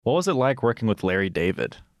What was it like working with Larry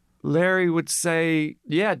David? Larry would say,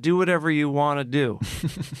 yeah, do whatever you want to do.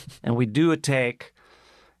 And we'd do a take,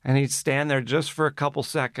 and he'd stand there just for a couple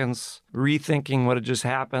seconds, rethinking what had just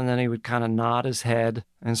happened. Then he would kind of nod his head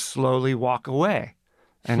and slowly walk away.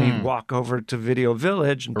 And he'd walk over to Video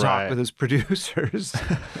Village and talk with his producers.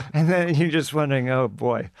 And then you're just wondering, oh,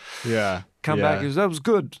 boy. Yeah. Come back. He goes, that was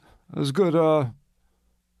good. That was good.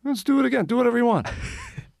 Let's do it again. Do whatever you want.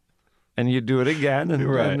 And you do it again.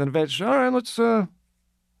 And then eventually, all right, I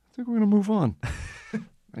think we're going to move on.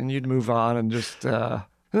 And you'd move on and just... and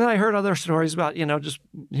then I heard other stories about, just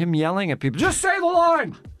him yelling at people. Just say the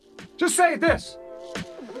line. Just say this.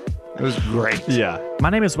 It was great. Yeah. My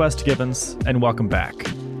name is Wes Gibbons, and welcome back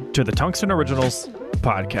to the Tungsten Originals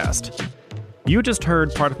podcast. You just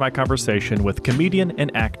heard part of my conversation with comedian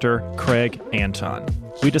and actor Craig Anton.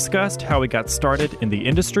 We discussed how he got started in the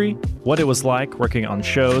industry, what it was like working on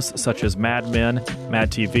shows such as Mad Men,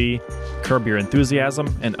 Mad TV, Curb Your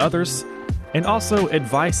Enthusiasm, and others, and also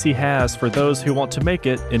advice he has for those who want to make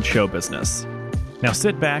it in show business. Now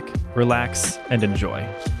sit back, relax, and enjoy.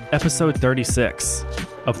 Episode 36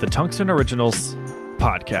 of the Tungsten Originals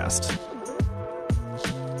podcast.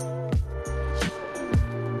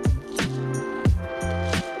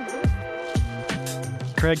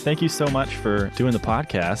 Craig, thank you so much for doing the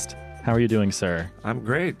podcast. How are you doing, sir? I'm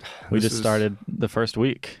great. We just started the first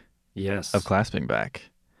week of Clasping Back.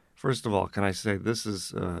 First of all, can I say this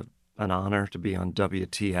is an honor to be on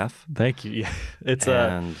WTF? Thank you. It's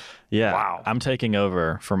wow. I'm taking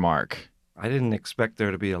over for Mark. I didn't expect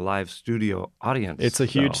there to be a live studio audience. It's a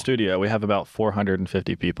huge studio. We have about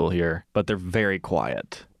 450 people here, but they're very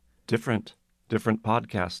quiet. Different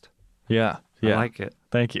podcast. Yeah. I like it.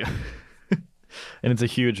 Thank you. And it's a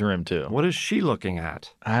huge room, too. What is she looking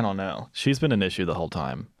at? I don't know. She's been an issue the whole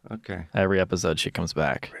time. Okay. Every episode she comes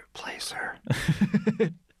back. Replace her.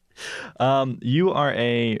 You are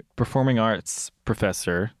a performing arts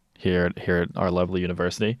professor here at our lovely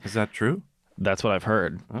university. Is that true? That's what I've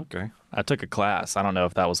heard. Okay. I took a class. I don't know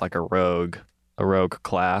if that was like a rogue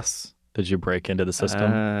class. Did you break into the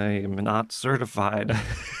system? I'm not certified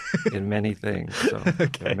in many things, so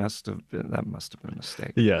that must have been a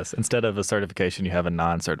mistake. Yes. Instead of a certification, you have a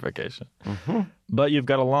non-certification. Mm-hmm. But you've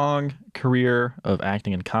got a long career of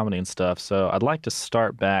acting and comedy and stuff, so I'd like to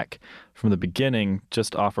start back from the beginning.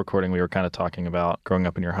 Just off recording, we were kind of talking about growing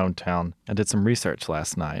up in your hometown. I did some research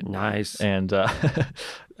last night. Nice. And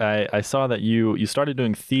I saw that you started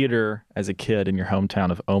doing theater as a kid in your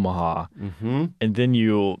hometown of Omaha, and then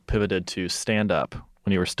you pivoted to stand-up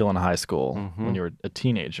when you were still in high school, when you were a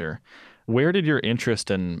teenager. Where did your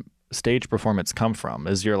interest in stage performance come from?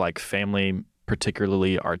 Is your family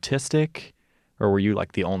particularly artistic, or were you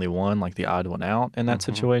the only one, the odd one out in that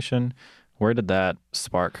situation? Where did that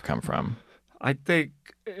spark come from? I think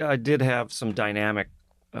I did have some dynamic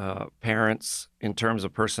parents in terms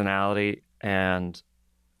of personality, and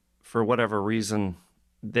for whatever reason,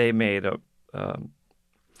 they made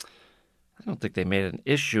I don't think they made an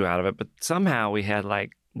issue out of it, but somehow we had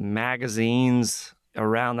magazines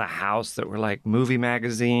around the house that were movie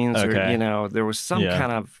magazines, or there was some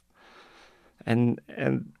kind of, and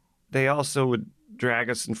they also would drag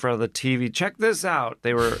us in front of the TV. Check this out.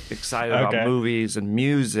 They were excited about movies and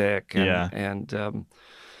music, and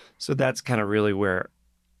so that's kind of really where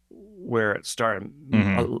it started.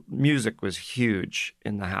 Music was huge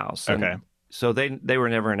in the house. And so they were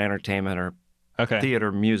never in entertainment or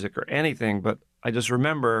theater, music, or anything. But I just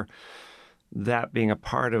remember that being a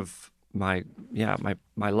part of my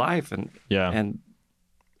life, and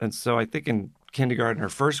so I think in kindergarten or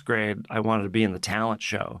first grade, I wanted to be in the talent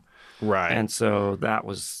show. Right. And so that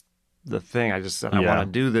was the thing. I just said, I want to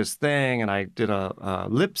do this thing. And I did a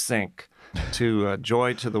lip sync to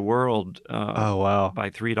Joy to the World by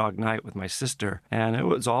Three Dog Night with my sister. And it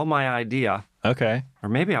was all my idea. Okay. Or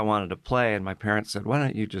maybe I wanted to play, and my parents said, why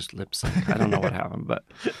don't you just lip sync? I don't know what happened, but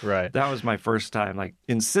that was my first time,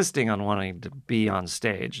 insisting on wanting to be on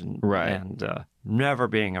stage and never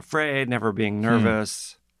being afraid, never being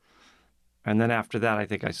nervous. And then after that, I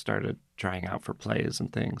think I started trying out for plays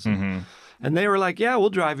and things. And they were like, yeah,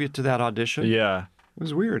 we'll drive you to that audition. Yeah. It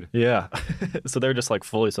was weird. Yeah. So they're just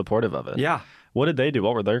fully supportive of it. Yeah. What did they do?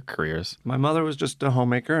 What were their careers? My mother was just a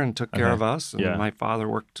homemaker and took care of us. And my father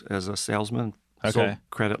worked as a salesman, sold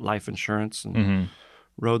credit life insurance, and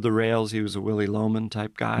rode the rails. He was a Willie Loman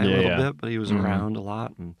type guy a little bit, but he was around a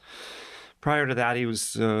lot. And prior to that, he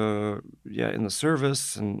was in the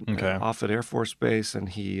service and off at Air Force Base, and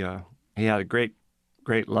he had a great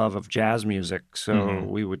love of jazz music. So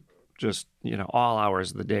we would just, all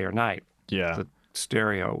hours of the day or night, the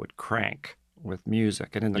stereo would crank with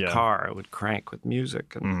music, and in the Yeah. car it would crank with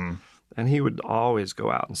music, and he would always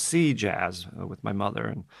go out and see jazz with my mother,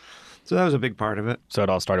 and so that was a big part of it. So it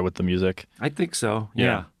all started with the music. I think so.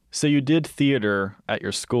 Yeah. So you did theater at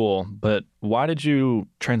your school, but why did you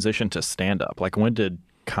transition to stand-up? Like, when did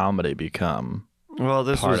comedy become Well,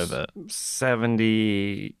 this part was of it?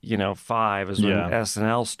 75 is when Yeah.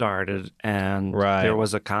 SNL started, and Right. there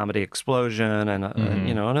was a comedy explosion and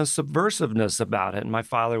and a subversiveness about it. And my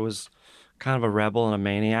father was kind of a rebel and a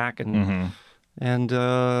maniac, and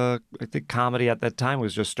I think comedy at that time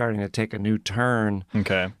was just starting to take a new turn.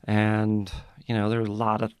 Okay. And there were a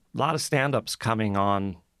lot of stand-ups coming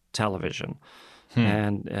on television.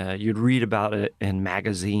 And you'd read about it in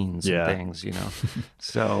magazines Yeah. and things,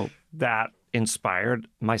 So that inspired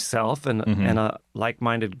myself and a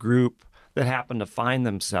like-minded group that happened to find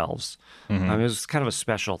themselves. I mean, it was kind of a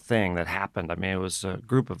special thing that happened. I mean, it was a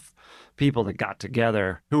group of people that got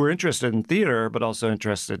together who were interested in theater, but also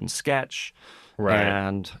interested in sketch. Right.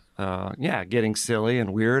 And, getting silly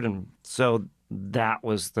and weird. And so that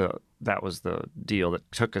was the deal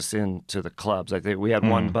that took us into the clubs. I think we had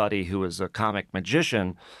one buddy who was a comic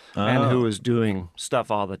magician and who was doing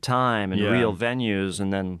stuff all the time in Yeah. real venues.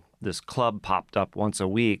 And then this club popped up once a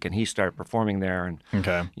week, and he started performing there. And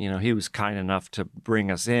Okay. he was kind enough to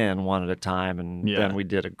bring us in one at a time, and Yeah. then we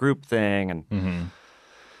did a group thing, and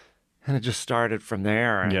it just started from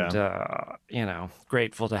there. And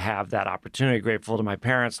grateful to have that opportunity. Grateful to my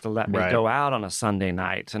parents to let me Right. go out on a Sunday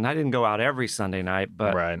night, and I didn't go out every Sunday night,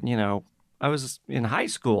 but Right. I was in high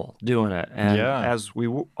school doing it, and Yeah. as we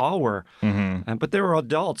all were. But there were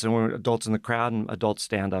adults, and we were adults in the crowd and adult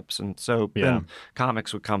stand-ups. And so then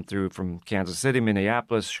comics would come through from Kansas City,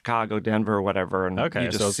 Minneapolis, Chicago, Denver, whatever, and Okay,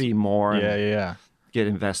 you so just see more and Yeah. get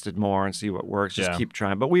invested more and see what works. Just Yeah. keep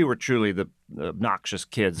trying. But we were truly the obnoxious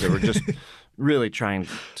kids that were just really trying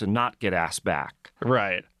to not get asked back.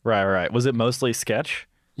 Right. Was it mostly sketch?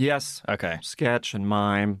 Yes, Okay. sketch and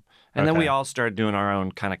mime. And then Okay. we all started doing our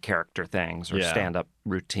own kind of character things or Yeah. stand-up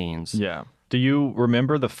routines. Yeah. Do you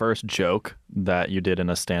remember the first joke that you did in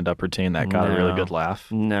a stand-up routine that got a really No. good laugh?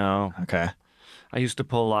 No. Okay. I used to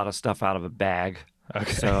pull a lot of stuff out of a bag.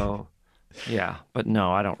 Okay. So, yeah. But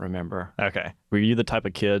no, I don't remember. Okay. Were you the type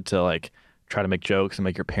of kid to like try to make jokes and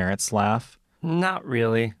make your parents laugh? Not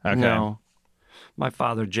really. Okay. No. My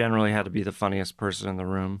father generally had to be the funniest person in the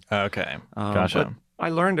room. Okay. But Gotcha. I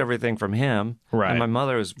learned everything from him. Right. And my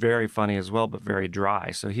mother was very funny as well, but very dry.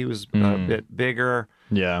 So he was a bit bigger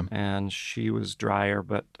Yeah. and she was drier.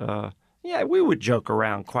 But we would joke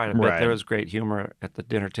around quite a bit. Right. There was great humor at the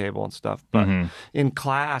dinner table and stuff. But in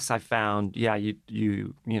class, I found,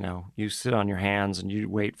 you sit on your hands and you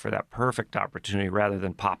wait for that perfect opportunity rather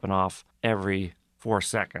than popping off every 4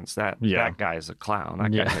 seconds. That guy is a clown.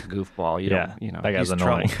 That guy's a goofball. You don't, that guy's he's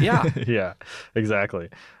annoying. trouble. Yeah. Yeah, exactly.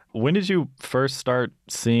 When did you first start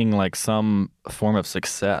seeing like some form of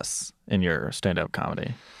success in your stand-up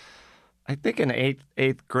comedy? I think in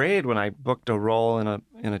eighth grade when I booked a role in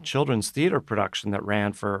a children's theater production that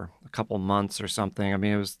ran for a couple months or something. I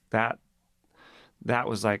mean, it was that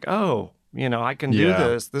was like, oh, I can do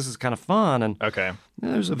this. This is kind of fun. And Okay.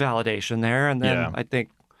 there's a validation there. And then Yeah. I think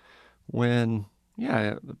when,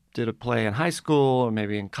 I did a play in high school or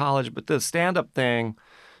maybe in college, but the stand-up thing,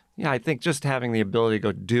 I think just having the ability to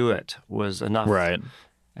go do it was enough. Right.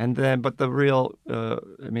 And then, but the real,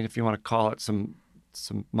 if you want to call it some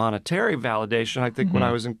monetary validation, I think when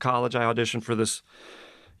I was in college, I auditioned for this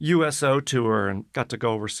USO tour and got to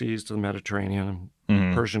go overseas to the Mediterranean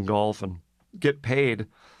and Persian Gulf and get paid.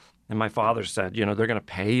 And my father said, they're going to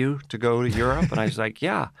pay you to go to Europe? And I was like,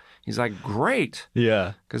 yeah. He's like, great.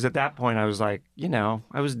 Yeah. Because at that point I was like,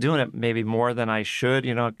 I was doing it maybe more than I should,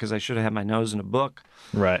 because I should have had my nose in a book.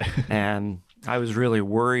 Right. And I was really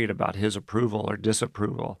worried about his approval or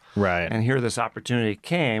disapproval. Right. And here this opportunity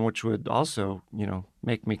came, which would also,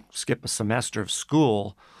 make me skip a semester of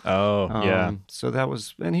school. Oh, yeah. So that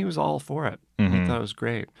was, and he was all for it. He thought it was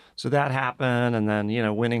great. So that happened. And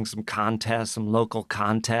then, winning some contests, some local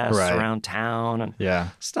contests Right. around town and Yeah.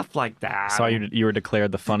 stuff like that. Saw you were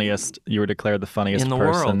declared the funniest. You were declared the funniest In the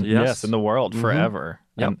person. world, yes. in the world forever.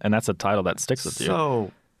 Yep. And that's a title that sticks with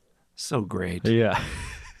you. So great. Yeah.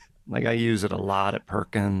 Like I use it a lot at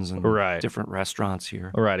Perkins and Right. different restaurants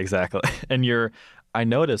here. Right. Exactly. And I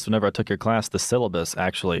noticed whenever I took your class, the syllabus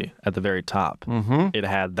actually at the very top, it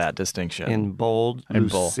had that distinction. In bold, In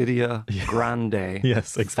bold. Lucidia Grande.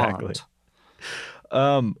 Yes, exactly.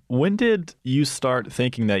 font. When did you start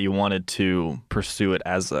thinking that you wanted to pursue it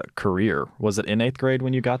as a career? Was it in 8th grade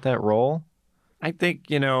when you got that role? I think,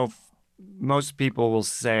 most people will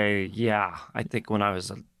say, I think when I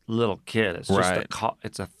was a little kid, it's just Right.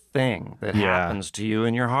 it's a thing that Yeah. happens to you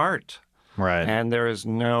in your heart. Right. And there is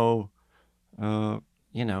no,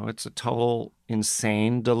 it's a total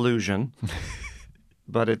insane delusion,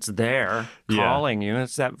 but it's there Yeah. calling you.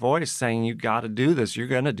 It's that voice saying, you got to do this. You're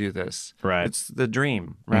going to do this. Right. It's the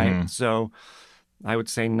dream, right? So I would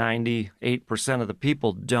say 98% of the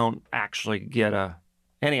people don't actually get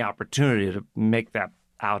any opportunity to make that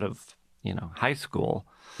out of, high school,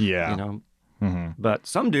 Yeah. but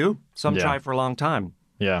some do. Some Yeah. try for a long time.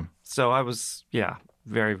 Yeah. So I was,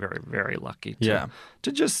 very, very, very lucky Yeah.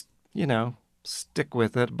 to just, stick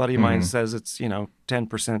with it. A buddy of mine says it's,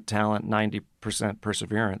 10% talent, 90%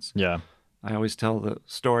 perseverance. Yeah. I always tell the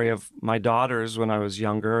story of my daughters when I was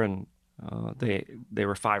younger, and they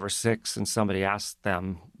were 5 or 6, and somebody asked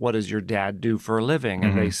them, what does your dad do for a living?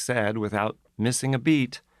 And they said, without missing a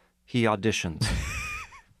beat, he auditions.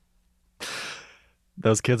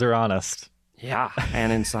 Those kids are honest. Yeah,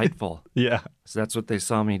 and insightful. Yeah. So that's what they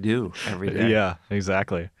saw me do every day. Yeah,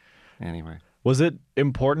 exactly. Anyway. Was it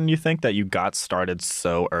important, you think, that you got started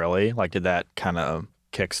so early? Like, did that kind of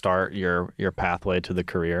kickstart your pathway to the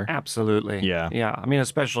career? Absolutely. Yeah. Yeah. I mean,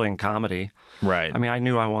 especially in comedy. Right. I mean, I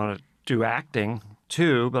knew I wanted to do acting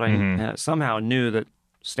too, but I somehow knew that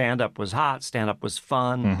stand-up was hot, stand-up was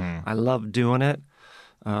fun. I loved doing it,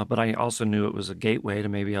 but I also knew it was a gateway to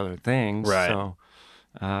maybe other things. Right. So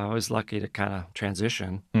I was lucky to kind of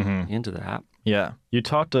transition into that. Yeah. You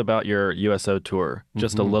talked about your USO tour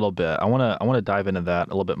just a little bit. I want to dive into that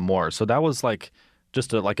a little bit more. So that was like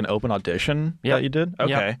just like an open audition that you did?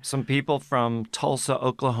 Okay. Yep. Some people from Tulsa,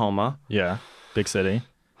 Oklahoma. Yeah. Big city.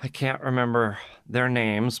 I can't remember their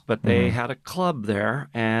names, but they had a club there,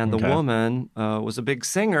 and the woman was a big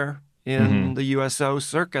singer in the USO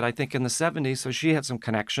circuit, I think in the 70s. So she had some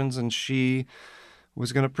connections, and she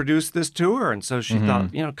was going to produce this tour. And so she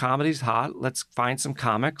thought, comedy's hot. Let's find some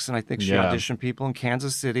comics. And I think she auditioned people in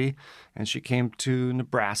Kansas City, and she came to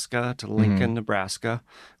Nebraska, to Lincoln, Nebraska.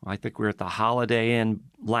 I think we were at the Holiday Inn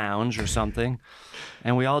Lounge or something.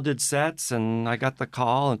 And we all did sets, and I got the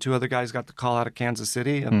call, and 2 other guys got the call out of Kansas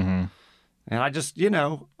City. And I just,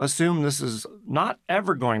 assumed this is not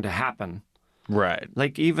ever going to happen. Right.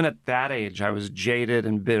 Like, even at that age, I was jaded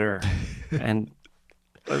and bitter. And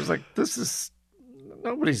I was like,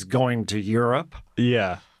 nobody's going to Europe.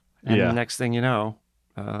 Yeah. And the next thing you know,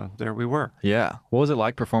 there we were. Yeah. What was it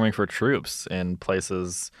like performing for troops in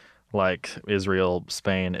places like Israel,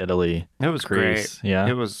 Spain, Italy? It was Greece? great. Yeah.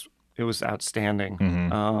 It was outstanding.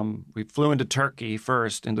 We flew into Turkey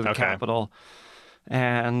first, into the capital.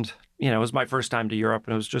 And, it was my first time to Europe,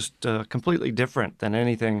 and it was just completely different than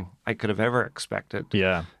anything I could have ever expected.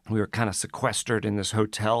 Yeah. We were kind of sequestered in this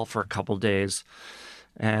hotel for a couple days,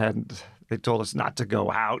 and they told us not to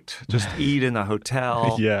go out, just eat in the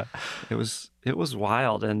hotel. Yeah. It was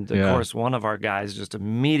wild. And of course, one of our guys just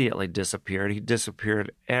immediately disappeared. He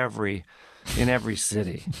disappeared in every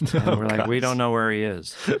city. And we're like, we don't know where he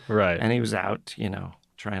is. Right. And he was out,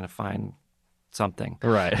 trying to find something.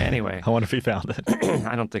 Right. Anyway. I wonder if he found it.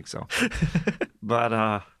 I don't think so. But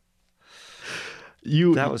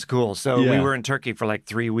that was cool. So we were in Turkey for like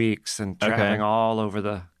 3 weeks and traveling all over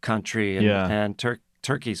the country. And,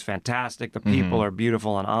 Turkey's fantastic. The people are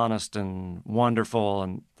beautiful and honest and wonderful,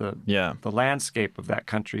 and the landscape of that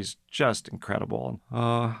country is just incredible.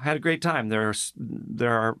 I had a great time. There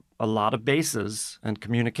are a lot of bases and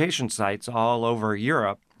communication sites all over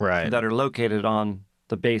Europe that are located on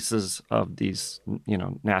the bases of these,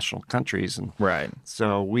 national countries. And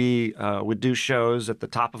so we would do shows at the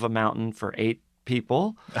top of a mountain for 8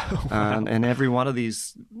 people. And every one of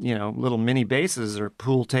these, little mini bases are a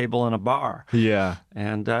pool table and a bar. Yeah.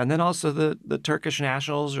 And then also the Turkish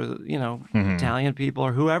nationals or, Italian people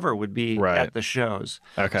or whoever would be at the shows.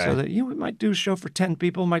 Okay. So that we might do a show for 10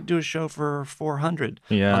 people, might do a show for 400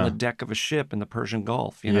 on the deck of a ship in the Persian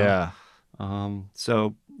Gulf, Yeah.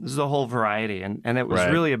 So this is a whole variety. And it was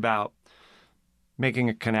really about making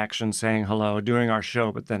a connection, saying hello, doing our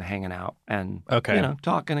show, but then hanging out and,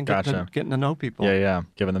 talking and getting to know people. Yeah, yeah.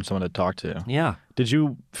 Giving them someone to talk to. Yeah. Did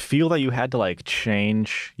you feel that you had to,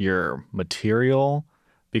 change your material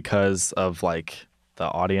because of, the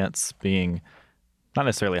audience being not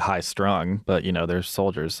necessarily high-strung, but, they're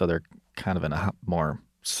soldiers, so they're kind of in a more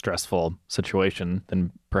stressful situation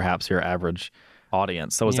than perhaps your average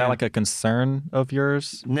audience. So was that a concern of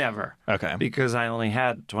yours? Never. Okay. Because I only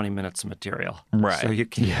had 20 minutes of material. Right. So you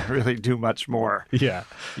can't really do much more. Yeah.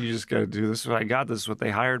 You just got to do this is what I got. This is what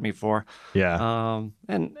they hired me for. Yeah.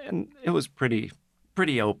 And it was pretty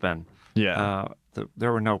open. Yeah.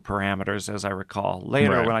 There were no parameters, as I recall.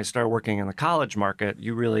 Later, when I started working in the college market,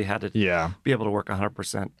 you really had to be able to work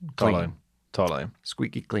 100% clean. Totally.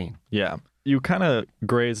 Squeaky clean. Yeah. you kind of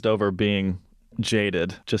grazed over being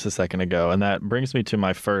jaded just a second ago, and that brings me to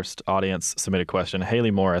my first audience submitted question.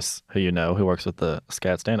 Haley Morris, who you know, who works with the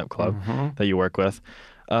SCAD Stand-Up Club that you work with,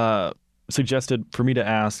 suggested for me to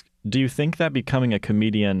ask, do you think that becoming a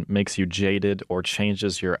comedian makes you jaded or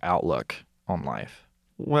changes your outlook on life?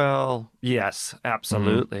 Well, yes,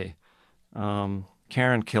 absolutely.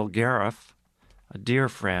 Karen Kilgariff, a dear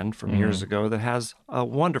friend from years ago that has a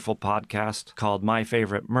wonderful podcast called My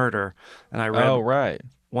Favorite Murder. And I read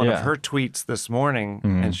one of her tweets this morning,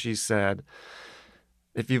 and she said,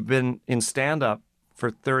 if you've been in stand-up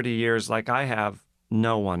for 30 years like I have,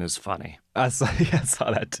 no one is funny. I saw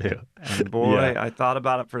that too. And boy, I thought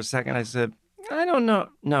about it for a second. I said, I don't know.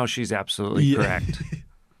 No, she's absolutely correct.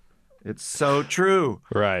 It's so true.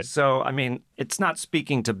 Right. So, I mean, it's not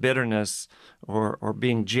speaking to bitterness or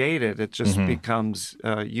being jaded. It just becomes,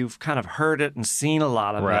 you've kind of heard it and seen a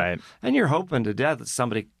lot of it. And you're hoping to death that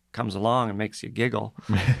somebody comes along and makes you giggle.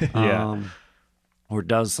 Or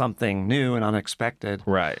does something new and unexpected.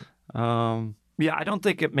 Right. I don't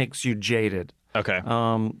think it makes you jaded. Okay.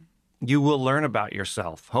 You will learn about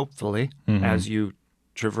yourself, hopefully, as you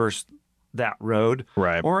traverse that road,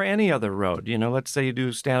 right, or any other road. You know, let's say you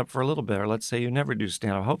do stand up for a little bit, or let's say you never do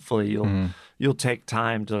stand up. Hopefully, you'll take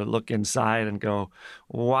time to look inside and go,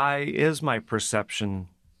 why is my perception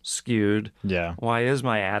skewed? Yeah. Why is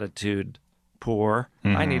my attitude poor?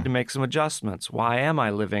 I need to make some adjustments. Why am I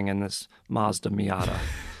living in this Mazda Miata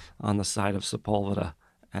on the side of Sepulveda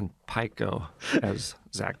and Pico, as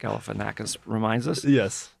Zach Galifianakis reminds us?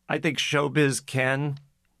 Yes. I think showbiz can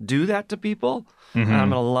do that to people. And I'm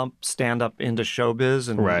going to lump stand-up into showbiz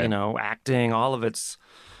and, you know, acting. All of it's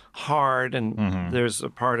hard, and there's a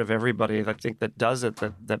part of everybody, I think, that does it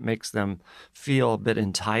that makes them feel a bit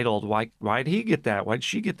entitled. Why'd he get that? Why'd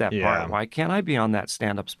she get that part? Why can't I be on that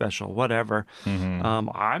stand-up special? Whatever.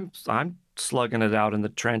 I'm slugging it out in the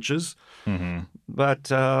trenches.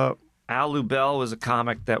 But Al Lubell was a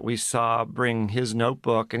comic that we saw bring his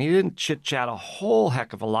notebook, and he didn't chit-chat a whole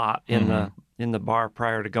heck of a lot in the bar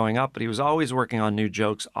prior to going up, but he was always working on new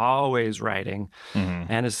jokes, always writing,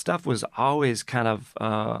 and his stuff was always kind of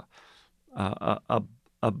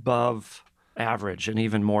above average, and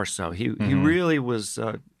even more so. He really was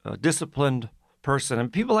a disciplined person,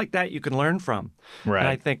 and people like that you can learn from. Right. And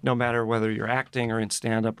I think no matter whether you're acting or in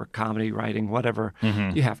stand-up or comedy, writing, whatever,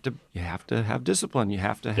 you have to have discipline. You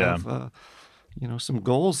have to have some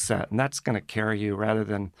goals set, and that's going to carry you rather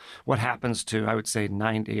than what happens to, I would say,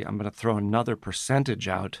 90. I'm going to throw another percentage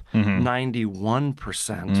out.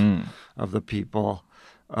 91% of the people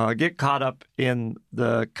get caught up in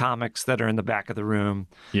the comics that are in the back of the room.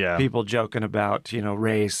 Yeah. People joking about,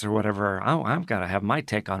 race or whatever. Oh, I'm going to have my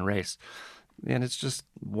take on race. And it's just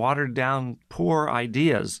watered down, poor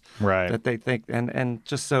ideas that they think, and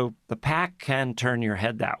just so the pack can turn your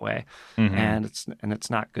head that way, and it's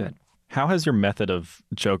not good. How has your method of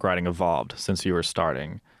joke writing evolved since you were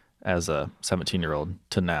starting as a 17-year-old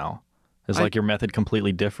to now? Is your method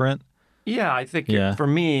completely different? Yeah, I think for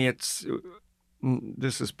me,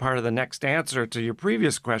 this is part of the next answer to your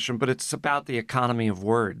previous question, but it's about the economy of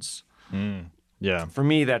words. Yeah. For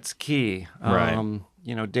me, that's key. Right.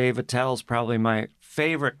 Dave Attell's probably my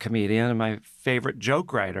favorite comedian and my favorite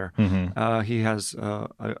joke writer. He has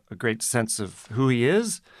a great sense of who he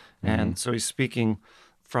is, and so he's speaking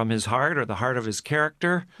from his heart or the heart of his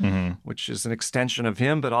character, which is an extension of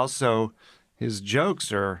him, but also his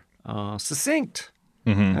jokes are succinct.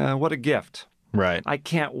 What a gift. Right. I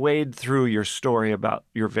can't wade through your story about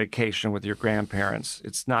your vacation with your grandparents.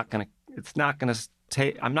 It's not going to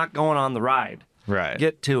take, I'm not going on the ride. Right.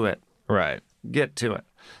 Get to it. Right. Get to it.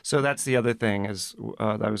 So that's the other thing is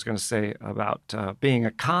that I was going to say about being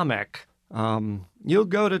a comic. You'll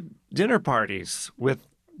go to dinner parties with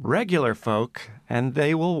regular folk, and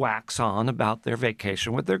they will wax on about their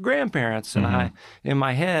vacation with their grandparents. And in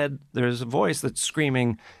my head, there's a voice that's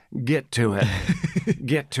screaming, "Get to it,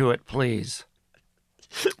 get to it, please."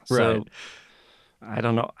 So, I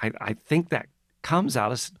don't know. I think that comes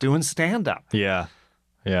out of doing stand-up. Yeah,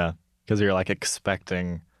 because you're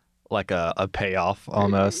expecting a payoff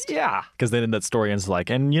almost. Yeah. Because then that story ends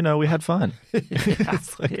and we had fun.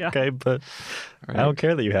 It's okay, but I don't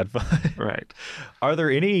care that you had fun. Right. Are there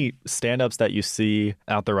any stand-ups that you see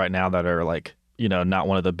out there right now that are not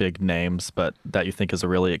one of the big names, but that you think is a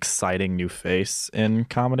really exciting new face in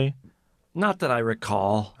comedy? Not that I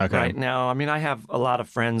recall right now. I mean, I have a lot of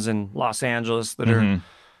friends in Los Angeles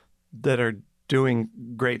that are doing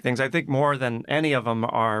great things. I think more than any of them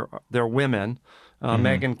they're women.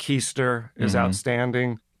 Megan Keister is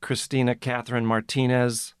outstanding. Christina Catherine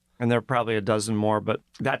Martinez, and there are probably a dozen more, but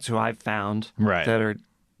that's who I've found that are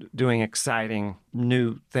doing exciting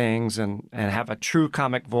new things and have a true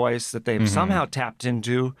comic voice that they've somehow tapped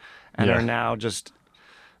into and are now just,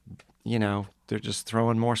 they're just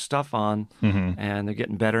throwing more stuff on and they're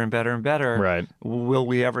getting better and better and better. Right. Will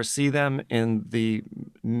we ever see them in the,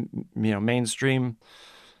 mainstream,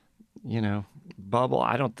 bubble?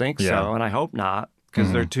 I don't think so. And I hope not,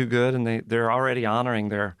 because they're too good and they're already honoring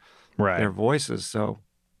their voices. So,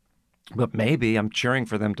 but maybe I'm cheering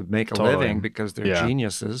for them to make a living because they're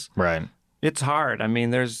geniuses. Right. It's hard. I mean,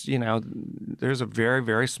 there's a very,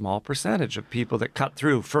 very small percentage of people that cut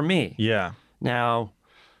through for me. Yeah. Now,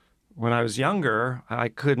 when I was younger, I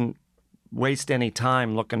couldn't waste any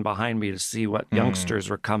time looking behind me to see what youngsters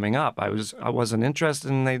were coming up. I wasn't interested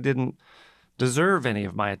and they didn't deserve any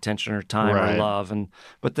of my attention or time or love.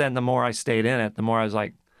 But then the more I stayed in it, the more I was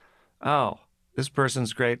like, oh, this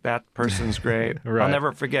person's great, that person's great. I'll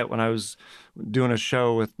never forget when I was doing a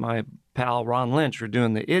show with my pal Ron Lynch. We were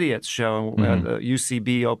doing the Idiots show. The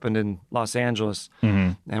UCB opened in Los Angeles,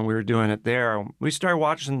 and we were doing it there. We started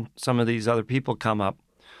watching some of these other people come up,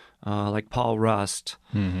 like Paul Rust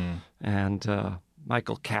and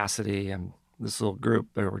Michael Cassidy and this little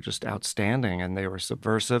group. They were just outstanding, and they were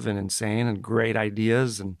subversive and insane and great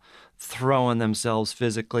ideas and throwing themselves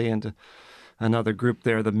physically into another group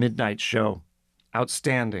there, the Midnight Show.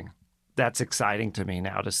 Outstanding. That's exciting to me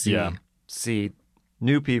now to see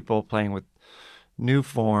new people playing with new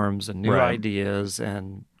forms and new ideas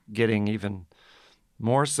and getting even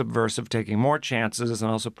more subversive, taking more chances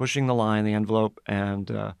and also pushing the line, the envelope.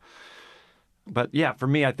 And but yeah, for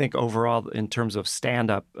me, I think overall in terms of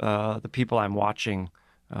stand-up, the people I'm watching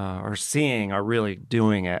or seeing are really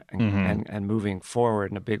doing it and moving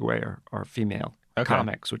forward in a big way are female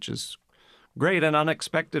comics, which is great and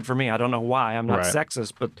unexpected for me. I don't know why. I'm not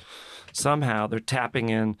sexist, but somehow they're tapping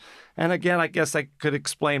in. And again, I guess I could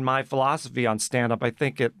explain my philosophy on stand-up. I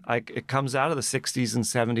think it comes out of the 60s and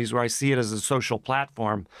 70s where I see it as a social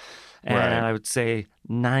platform. And I would say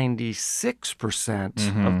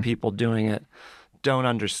 96% of people doing it don't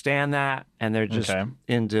understand that, and they're just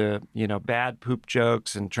into, bad poop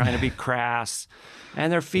jokes and trying to be crass,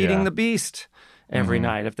 and they're feeding the beast. Every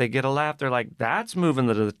night. If they get a laugh, they're like, that's moving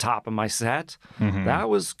to the top of my set. That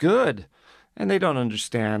was good. And they don't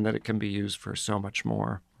understand that it can be used for so much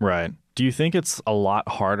more. Right. Do you think it's a lot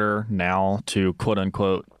harder now to quote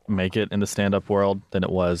unquote make it in the stand-up world than it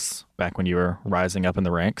was back when you were rising up in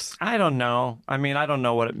the ranks? I don't know. I mean, I don't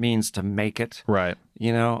know what it means to make it. Right.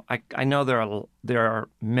 I know there are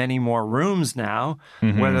many more rooms now,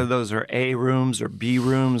 whether those are A rooms or B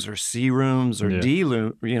rooms or C rooms or D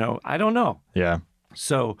rooms, I don't know. Yeah.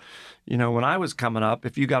 So, when I was coming up,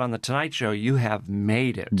 if you got on the Tonight Show, you have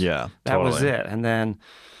made it. Yeah, that was it. And then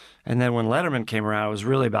when Letterman came around, it was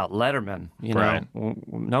really about Letterman.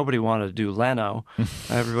 Nobody wanted to do Leno.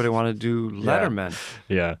 Everybody wanted to do Letterman.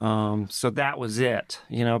 Yeah. So that was it.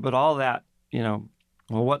 But all that,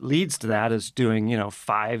 what leads to that is doing,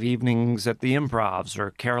 5 evenings at the Improvs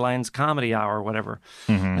or Caroline's Comedy Hour or whatever.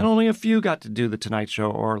 And only a few got to do the Tonight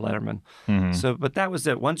Show or Letterman. So, but that was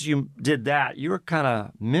it. Once you did that, you were kind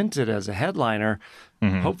of minted as a headliner.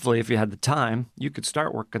 Hopefully, if you had the time, you could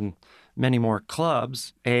start working many more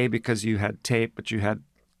clubs, because you had tape, but you had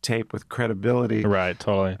tape with credibility. Right,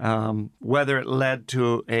 totally. Whether it led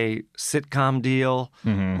to a sitcom deal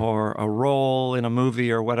or a role in a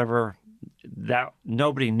movie or whatever, that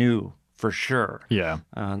nobody knew for sure. Yeah.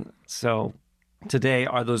 So today,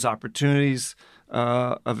 are those opportunities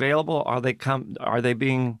available? Are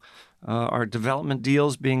development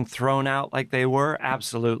deals being thrown out like they were?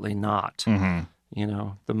 Absolutely not.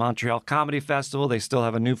 The Montreal Comedy Festival, they still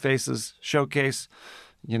have a New Faces showcase.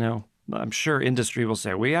 I'm sure industry will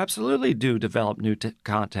say, we absolutely do develop new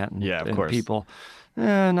content and people.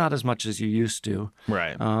 Not as much as you used to.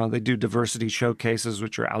 Right. They do diversity showcases,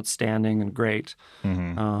 which are outstanding and great.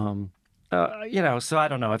 So I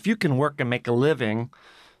don't know. If you can work and make a living,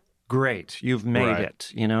 great. You've made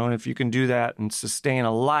it. And if you can do that and sustain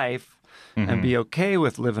a life and be okay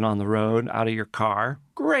with living on the road out of your car,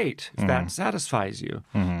 great. If that satisfies you,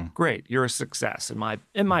 great. You're a success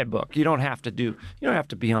in my book. You don't have to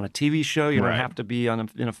be on a TV show. You don't have to be in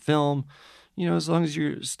a film. As long as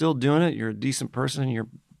you're still doing it, you're a decent person, and you're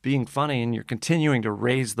being funny, and you're continuing to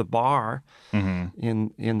raise the bar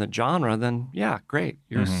in the genre, then yeah, great.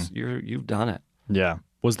 You've done it. Yeah.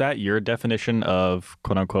 Was that your definition of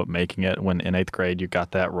quote unquote making it when in 8th grade you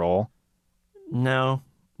got that role? No,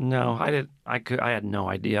 I had no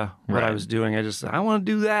idea what I was doing. I just said, I want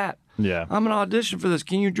to do that. Yeah. I'm going to audition for this.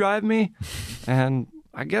 Can you drive me? And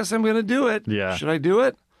I guess I'm going to do it. Yeah. Should I do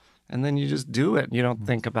it? And then you just do it. You don't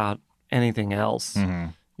think about anything else.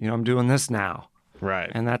 I'm doing this now. Right.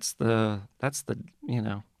 And that's the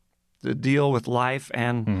the deal with life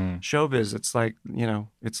and showbiz. It's like,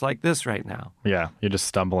 it's like this right now. Yeah. You're just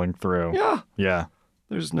stumbling through. Yeah. Yeah.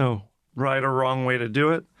 There's no right or wrong way to do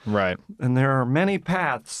it. Right. And there are many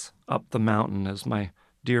paths up the mountain, as my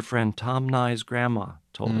dear friend Tom Nye's grandma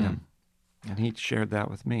told him. And he shared that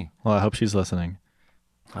with me. Well, I hope she's listening.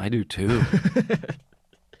 I do too.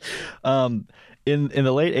 In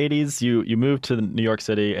the late 80s, you moved to New York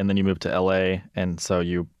City and then you moved to LA. And so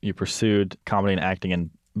you pursued comedy and acting in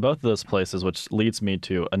both of those places, which leads me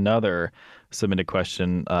to another submitted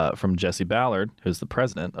question from Jessie Ballard, who's the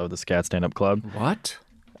president of the SCAD Stand-Up Club. What?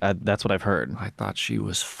 That's what I've heard. I thought she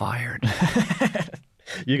was fired.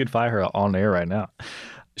 You could fire her on air right now.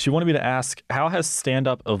 She wanted me to ask, how has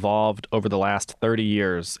stand-up evolved over the last 30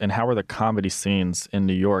 years, and how are the comedy scenes in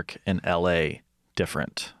New York and LA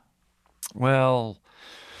different? Well,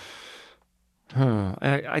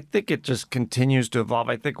 I think it just continues to evolve.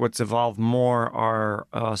 I think what's evolved more are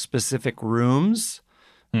specific rooms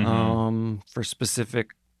for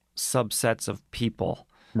specific subsets of people.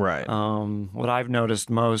 Right. What I've noticed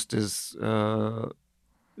most is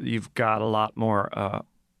you've got a lot more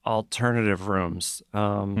alternative rooms.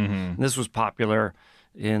 This was popular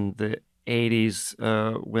in the 80s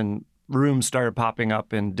when rooms started popping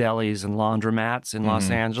up in delis and laundromats in Los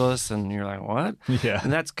Angeles, and you're like, what? Yeah.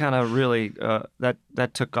 And that's kind of really,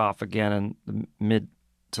 that took off again in the mid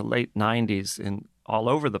to late 90s all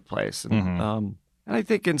over the place. And I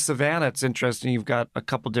think in Savannah, it's interesting. You've got a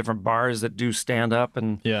couple different bars that do stand-up,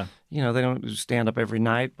 and Yeah. they don't do stand-up every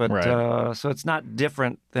night, but Right. So it's not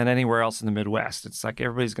different than anywhere else in the Midwest. It's like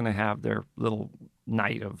everybody's going to have their little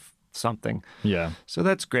night of something. Yeah. So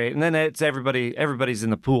that's great. And then it's everybody's in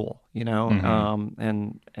the pool,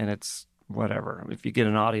 and it's whatever. If you get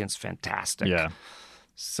an audience, fantastic. Yeah.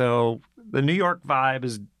 So the New York vibe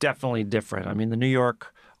is definitely different. I mean, the New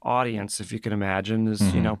York audience, if you can imagine, is,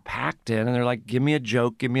 packed in, and they're like, give me a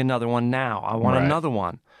joke, give me another one now. I want Right. another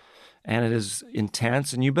one. And it is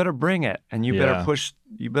intense, and you better bring it, and you better push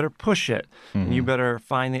it, and you better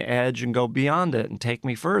find the edge and go beyond it and take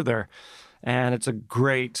me further. And it's a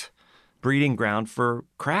great breeding ground for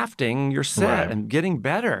crafting your set Right. and getting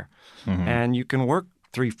better. And you can work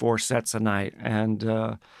 3-4 sets a night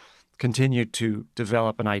and continue to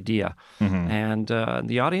develop an idea. And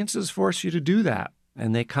the audiences force you to do that.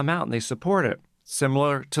 And they come out and they support it.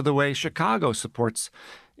 Similar to the way Chicago supports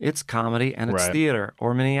its comedy and its Right. theater,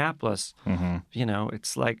 or Minneapolis.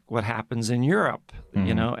 It's like what happens in Europe,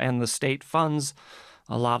 and the state funds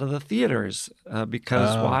a lot of the theaters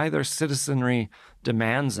because why? Their citizenry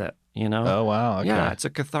demands it. Oh, wow. Okay. Yeah, it's a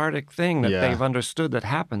cathartic thing that Yeah. they've understood that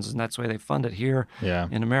happens, and that's why they fund it here. Yeah.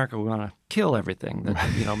 In America, we want to kill everything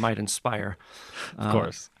that might inspire Of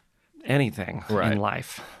course. anything Right. in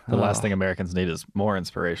life. The last thing Americans need is more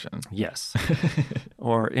inspiration. Yes,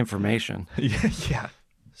 or information. Yeah.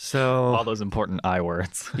 So All those important I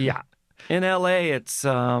words. yeah. In LA, it's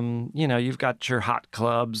you've got your hot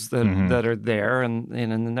clubs that are there,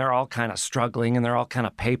 and they're all kind of struggling, and they're all kind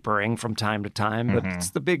of papering from time to time. But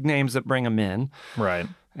it's the big names that bring them in, Right.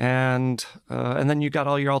 and then you got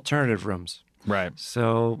all your alternative rooms. Right.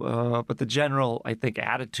 So, but the general, I think,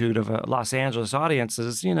 attitude of a Los Angeles audience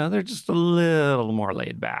is, they're just a little more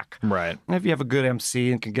laid back. Right. If you have a good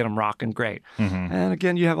MC and can get them rocking, great. And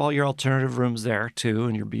again, you have all your alternative rooms there too,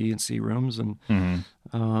 and your B and C rooms, and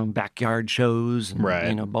backyard shows, and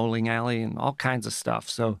Right. bowling alley, and all kinds of stuff.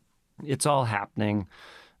 So it's all happening.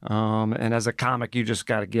 And as a comic, you just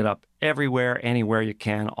got to get up everywhere, anywhere you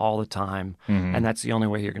can, all the time, and that's the only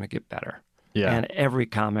way you're going to get better. Yeah. And every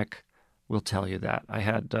comic will tell you that. I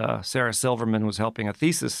had Sarah Silverman was helping a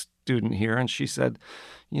thesis student here, and she said,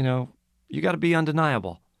 you got to be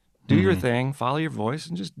undeniable. Do your thing, follow your voice,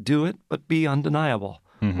 and just do it, but be undeniable.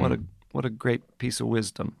 What a great piece of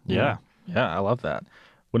wisdom. Yeah. Yeah. I love that.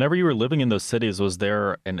 Whenever you were living in those cities, was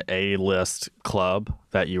there an A-list club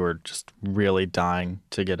that you were just really dying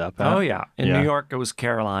to get up at? Oh, yeah. In Yeah. New York, it was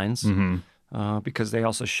Caroline's because they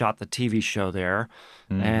also shot the TV show there.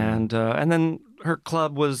 And then her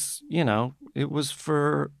club was, it was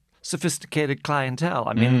for sophisticated clientele.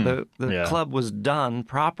 I mean, the Yeah. club was done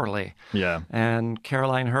properly. Yeah. And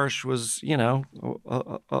Caroline Hirsch was,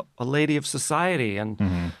 a lady of society.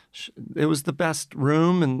 And it was the best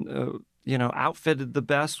room and, outfitted the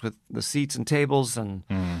best with the seats and tables and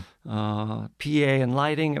PA and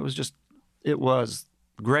lighting. It was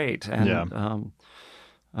great. And Yeah.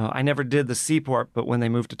 I never did the Seaport, but when they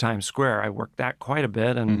moved to Times Square, I worked that quite a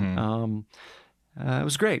bit. And it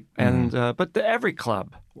was great. And but every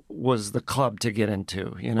club was the club to get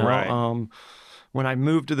into, Right. when I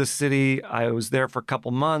moved to the city, I was there for a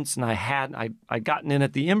couple months, and I'd gotten in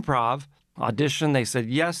at the Improv audition. They said,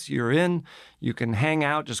 yes, you're in. You can hang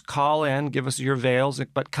out. Just call in, give us your veils,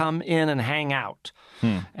 but come in and hang out.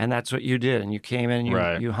 And that's what you did. And you came in,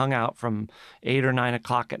 you hung out from 8 or 9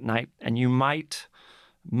 o'clock at night, and you might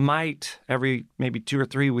every maybe 2 or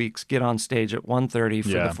 3 weeks get on stage at 1:30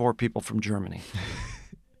 for the 4 people from Germany.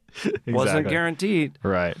 Exactly. Wasn't guaranteed.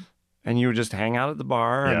 Right. And you would just hang out at the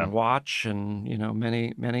bar and watch. And,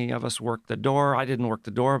 many of us worked the door. I didn't work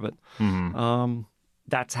the door, but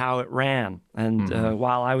that's how it ran. And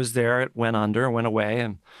while I was there, it went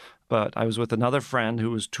away. But I was with another friend who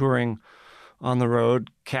was touring on the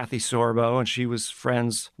road, Kathy Sorbo, and she was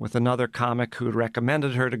friends with another comic who had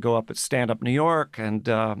recommended her to go up at Stand Up New York. And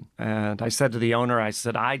I said to the owner, I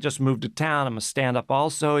said, I just moved to town. I'm a stand-up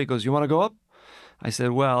also. He goes, you want to go up? I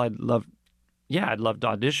said, well, I'd love to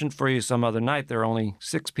audition for you some other night. There are only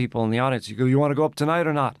 6 people in the audience. You go, you want to go up tonight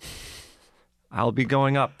or not? I'll be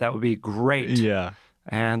going up. That would be great. Yeah.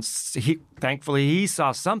 And thankfully, he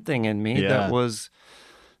saw something in me that was,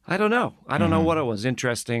 I don't know what it was,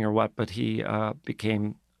 interesting or what, but he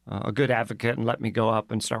became a good advocate and let me go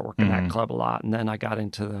up and start working that club a lot. And then I got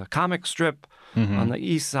into the comic strip on the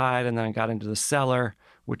east side, and then I got into the Cellar,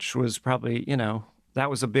 which was probably, that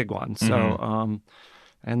was a big one. So,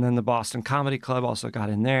 and then the Boston Comedy Club also got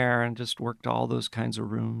in there and just worked all those kinds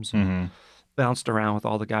of rooms. And bounced around with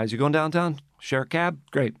all the guys. You going downtown? Share a cab?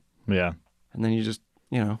 Great. Yeah. And then you just,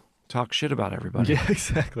 talk shit about everybody. Yeah,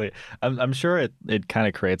 exactly. I'm sure it kind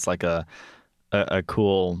of creates like a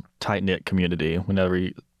cool, tight-knit community whenever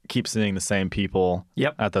you keep seeing the same people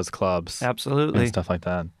at those clubs. Absolutely. And stuff like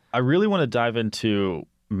that. I really want to dive into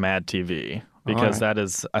Mad TV because that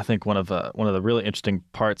is, I think, one of the really interesting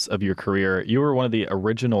parts of your career. You were one of the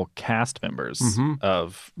original cast members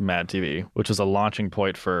of Mad TV, which was a launching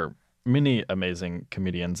point for many amazing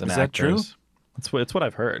comedians and actors. Is that true? It's what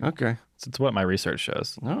I've heard. Okay. It's what my research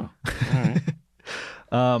shows. Oh, all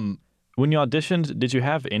right. When you auditioned, did you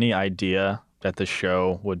have any idea that the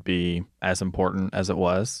show would be as important as it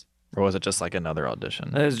was? Or was it just like another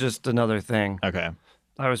audition? It was just another thing. Okay.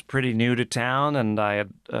 I was pretty new to town, and I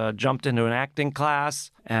had jumped into an acting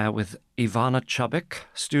class with Ivana Chubbuck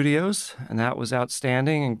Studios, and that was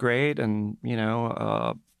outstanding and great, and,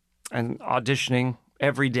 and auditioning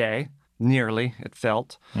every day. Nearly, it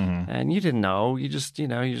felt. And you didn't know. You just,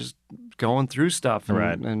 you're just going through stuff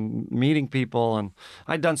and meeting people. And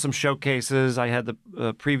I'd done some showcases. I had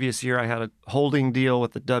the previous year, I had a holding deal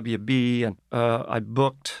with the WB, and I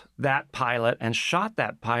booked that pilot and shot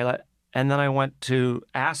that pilot. And then I went to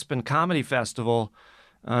Aspen Comedy Festival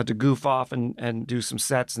to goof off and do some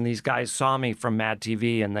sets. And these guys saw me from Mad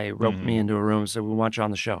TV, and they roped me into a room and said, we want you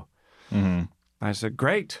on the show. I said,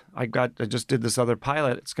 great. I just did this other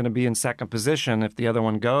pilot. It's going to be in second position if the other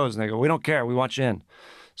one goes. And they go, we don't care. We want you in.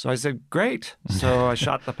 So I said, great. So I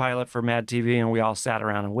shot the pilot for Mad TV, and we all sat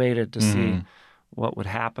around and waited to see what would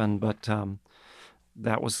happen. But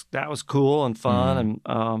that was cool and fun.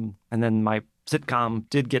 And then my sitcom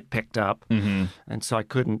did get picked up. And so I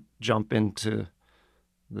couldn't jump into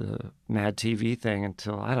the Mad TV thing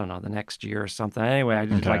until, I don't know, the next year or something. Anyway, I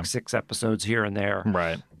did like 6 episodes here and there.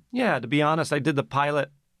 Right. Yeah, to be honest, I did the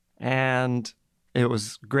pilot, and it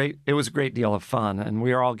was great. It was a great deal of fun, and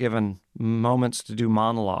we were all given moments to do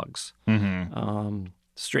monologues,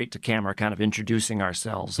 straight to camera, kind of introducing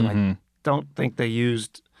ourselves. And I don't think they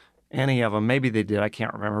used any of them. Maybe they did. I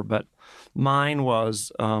can't remember. But mine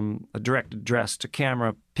was a direct address to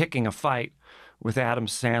camera, picking a fight with Adam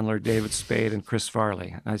Sandler, David Spade, and Chris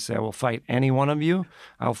Farley. And I say, I will fight any one of you.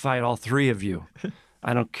 I'll fight all 3 of you.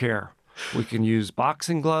 I don't care. We can use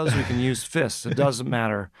boxing gloves. We can use fists. It doesn't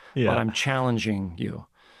matter. But I'm challenging you.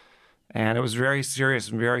 And it was very serious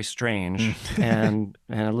and very strange, and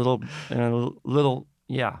a little,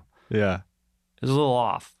 yeah. It was a little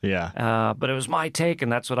off. Yeah. But it was my take,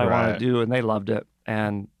 and that's what I wanted to do, and they loved it.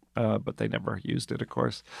 And but they never used it, of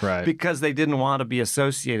course, because they didn't want to be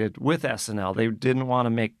associated with SNL. They didn't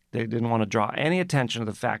want to draw any attention to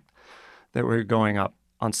the fact that we were going up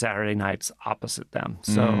on Saturday nights opposite them.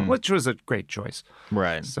 So, which was a great choice.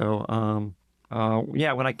 Right. So,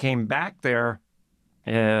 when I came back there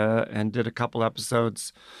and did a couple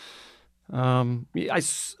episodes,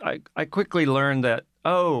 I quickly learned that,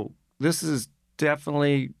 this is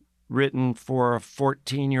definitely written for a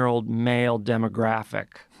 14-year-old male demographic.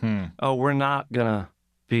 We're not going to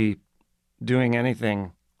be doing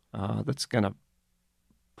anything that's going to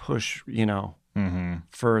push,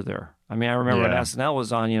 further. I mean, I remember when SNL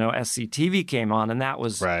was on, SCTV came on, and that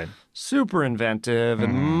was super inventive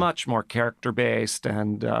and much more character-based.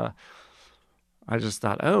 And I just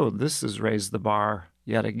thought, oh, this has raised the bar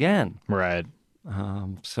yet again. Right.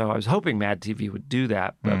 So I was hoping Mad TV would do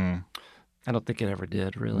that, but I don't think it ever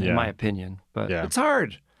did, really, in my opinion. But it's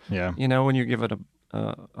hard, when you give it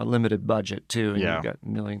a limited budget, too, and you've got a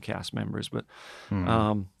million cast members. But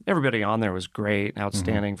everybody on there was great,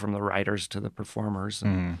 outstanding, from the writers to the performers.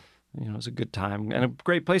 And, it was a good time and a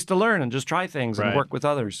great place to learn and just try things and work with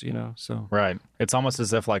others, so. Right. It's almost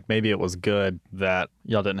as if maybe it was good that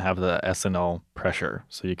y'all didn't have the SNL pressure,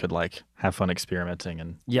 so you could have fun experimenting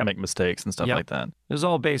and make mistakes and stuff like that. It was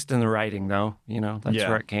all based in the writing, though, that's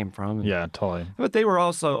where it came from. Yeah, totally. But they were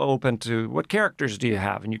also open to what characters do you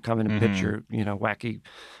have? And you come in and pitch your, wacky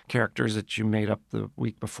characters that you made up the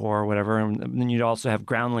week before or whatever. And then you'd also have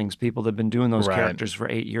groundlings, people that have been doing those characters for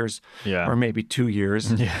 8 years or maybe 2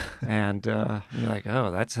 years. Yeah. And you're like,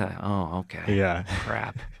 oh, okay. Yeah.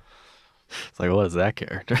 Crap. It's like, what is that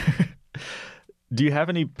character? Do you have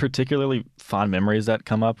any particularly fond memories that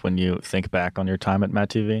come up when you think back on your time at Mad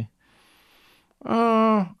TV?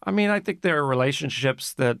 I think there are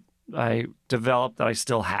relationships that I developed that I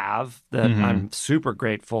still have that I'm super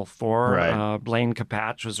grateful for. Right. Blaine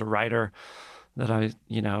Capatch was a writer that I,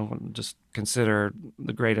 just consider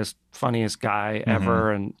the greatest, funniest guy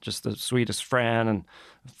ever, and just the sweetest friend and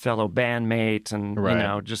fellow bandmate, and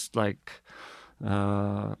just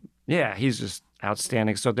he's just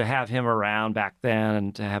outstanding. So to have him around back then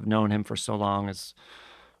and to have known him for so long is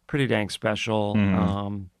pretty dang special.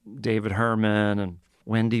 David Herman and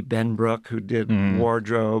Wendy Benbrook, who did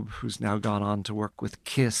Wardrobe, who's now gone on to work with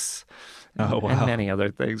Kiss and many other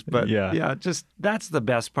things. But just that's the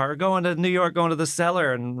best part. Going to New York, going to the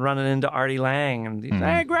Cellar and running into Artie Lang and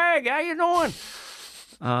hey, Greg, how you doing?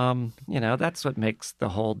 That's what makes the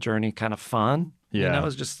whole journey kind of fun. Yeah.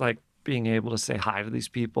 It's just being able to say hi to these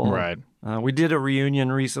people. Right. We did a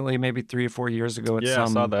reunion recently, maybe 3 or 4 years ago at I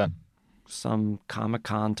saw that. Some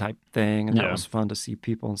Comic-Con type thing, and that was fun to see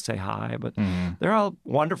people and say hi. But they're all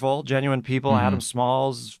wonderful, genuine people. Adam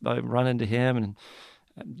Smalls, I run into him, and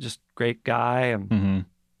just great guy. And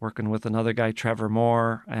working with another guy, Trevor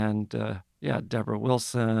Moore, and Deborah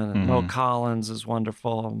Wilson, and Mo Collins is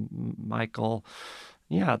wonderful, and Michael.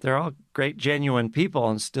 Yeah, they're all great, genuine people,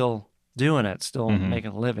 and still doing it, still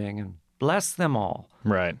making a living, and bless them all.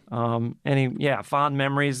 Right. Any fond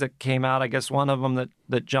memories that came out. I guess one of them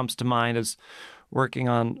that jumps to mind is working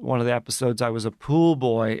on one of the episodes. I was a pool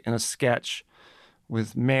boy in a sketch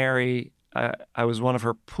with Mary. I was one of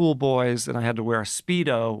her pool boys, and I had to wear a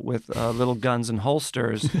Speedo with little guns and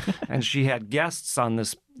holsters. And she had guests on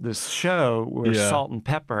this show were Salt and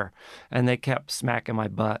Pepper, and they kept smacking my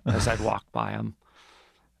butt as I'd walk by them.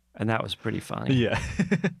 And that was pretty funny. Yeah.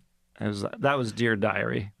 That was Dear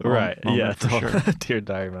Diary. Right. Yeah, for sure. Dear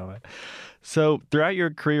Diary moment. So throughout your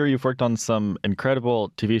career, you've worked on some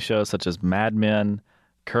incredible TV shows such as Mad Men,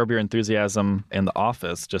 Curb Your Enthusiasm, and The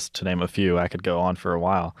Office, just to name a few. I could go on for a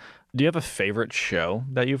while. Do you have a favorite show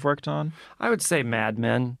that you've worked on? I would say Mad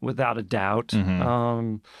Men, without a doubt.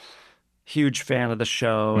 Huge fan of the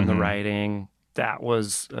show and the writing. That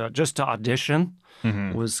was just to audition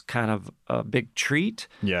was kind of a big treat.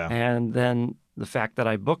 Yeah. And then the fact that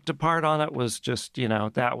I booked a part on it was just,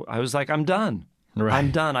 that I was like, I'm done. Right.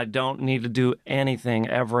 I'm done. I don't need to do anything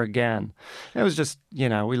ever again. It was just, we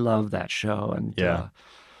love that show. And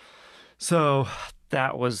so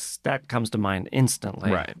that comes to mind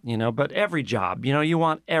instantly. Right. But every job, you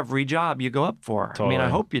want every job you go up for. Totally. I mean, I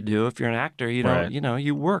hope you do. If you're an actor,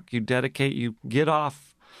 you work, you dedicate, you get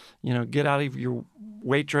off, get out of your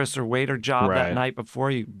waitress or waiter job that night before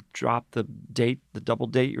you drop the double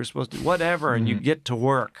date you're supposed to, whatever, and you get to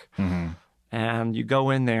work. And you go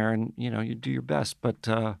in there and, you do your best. But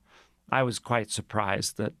I was quite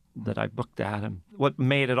surprised that I booked that. And what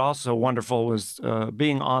made it also wonderful was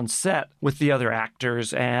being on set with the other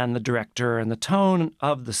actors and the director and the tone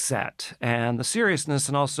of the set and the seriousness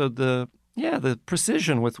and also the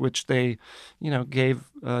precision with which they, gave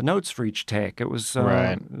notes for each take. It was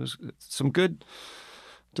some good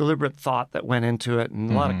deliberate thought that went into it and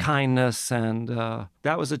a lot of kindness. And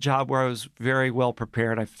that was a job where I was very well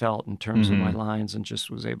prepared, I felt, in terms of my lines, and just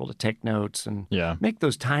was able to take notes and make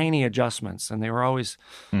those tiny adjustments. And they were always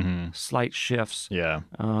slight shifts. Yeah.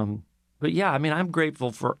 But yeah, I mean, I'm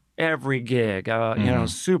grateful for every gig,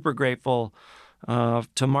 super grateful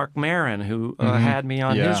to Marc Maron, who had me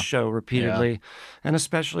on his show repeatedly. And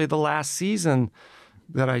especially the last season,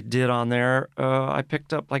 that I did on there, I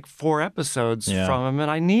picked up like 4 episodes from him,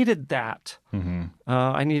 and I needed that.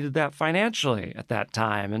 I needed that financially at that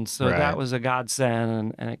time, and so that was a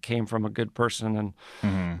godsend, and it came from a good person,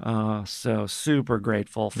 and so super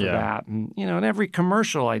grateful for that. And and every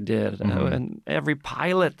commercial I did, and every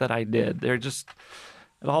pilot that I did,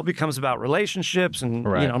 it all becomes about relationships and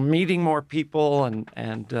meeting more people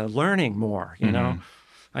and learning more.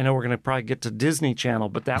 I know we're going to probably get to Disney Channel,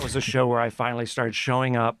 but that was a show where I finally started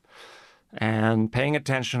showing up and paying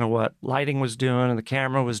attention to what lighting was doing and the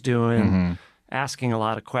camera was doing, asking a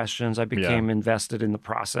lot of questions. I became invested in the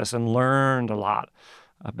process and learned a lot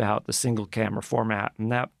about the single camera format, and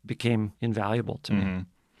that became invaluable to me.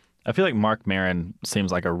 I feel like Mark Maron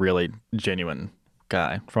seems like a really genuine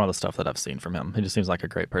guy from all the stuff that I've seen from him. He just seems like a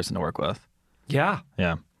great person to work with. Yeah.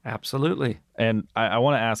 Yeah. Absolutely. And I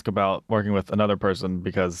want to ask about working with another person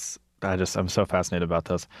because I'm so fascinated about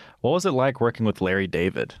this. What was it like working with Larry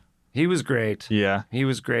David? He was great. Yeah. He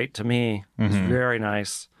was great to me. He was very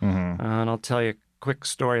nice. And I'll tell you a quick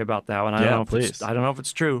story about that one. I don't know if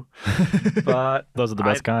it's true, but those are the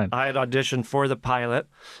best kind. I had auditioned for the pilot,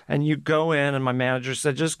 and you go in, and my manager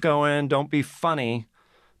said, just go in, don't be funny,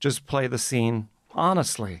 just play the scene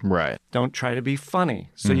honestly. Right. Don't try to be funny.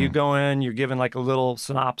 So you go in, you're given like a little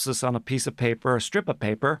synopsis on a piece of paper, a strip of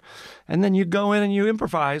paper, and then you go in and you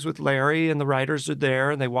improvise with Larry, and the writers are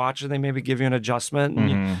there, and they watch, and they maybe give you an adjustment,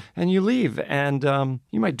 and you leave. And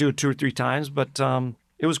you might do it 2 or 3 times, but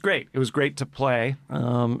it was great. It was great to play.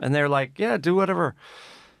 And they're like, yeah, do whatever.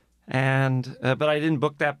 And but I didn't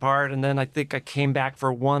book that part, and then I think I came back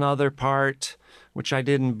for one other part, which I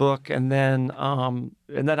didn't book, and then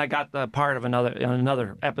I got the part of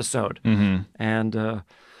another episode, and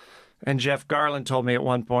Jeff Garland told me at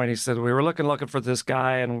one point, he said, we were looking for this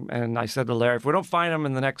guy, and I said to Larry, if we don't find him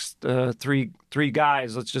in the next three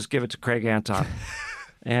guys, let's just give it to Craig Anton.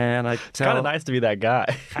 And I tell, kind of nice to be that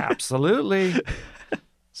guy. Absolutely.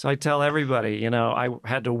 So I tell everybody, I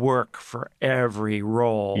had to work for every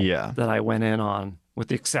role that I went in on, with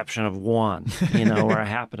the exception of one, where I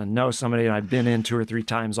happen to know somebody and I've been in 2 or 3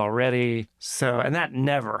 times already. So, and that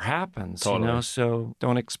never happens, so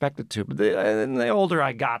don't expect it to. But the older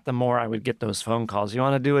I got, the more I would get those phone calls. You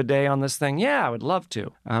want to do a day on this thing? Yeah, I would love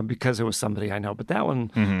to, because it was somebody I know. But that one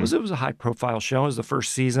was a high profile show. It was the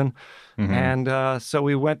first season. And so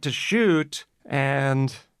we went to shoot,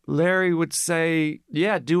 and Larry would say,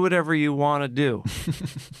 yeah, do whatever you want to do.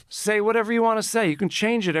 Say whatever you want to say. You can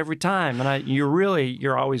change it every time. And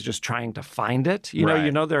you're always just trying to find it. You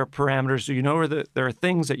know there are parameters. So there are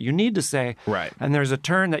things that you need to say. Right. And there's a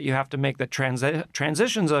turn that you have to make that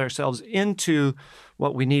transitions ourselves into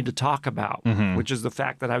what we need to talk about, which is the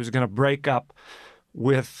fact that I was going to break up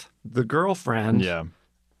with the girlfriend. Yeah.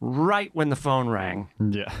 Right when the phone rang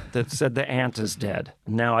that said the aunt is dead.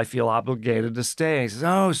 Now I feel obligated to stay. He says,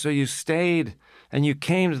 oh, so you stayed and you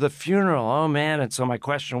came to the funeral. Oh, man. And so my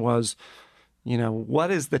question was, what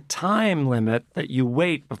is the time limit that you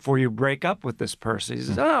wait before you break up with this person? He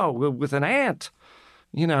says, oh, with an aunt,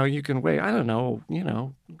 you can wait, I don't know,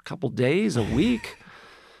 a couple days, a week.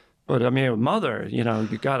 But I mean, with mother, you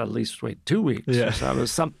got to at least wait 2 weeks. Yeah. So it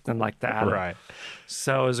was something like that. Right.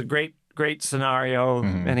 So it was a great scenario.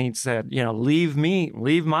 And he said, leave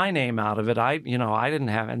my name out of it. I didn't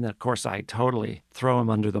have, and then of course I totally throw him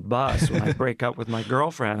under the bus when I break up with my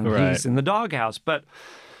girlfriend. He's in the doghouse. But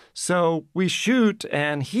so we shoot,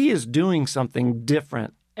 and he is doing something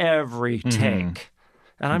different every take.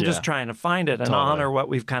 And I'm just trying to find it and honor what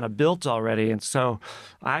we've kind of built already. And so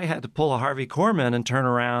I had to pull a Harvey Korman and turn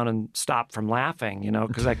around and stop from laughing,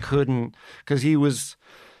 because I couldn't, because he was,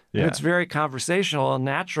 and it's very conversational and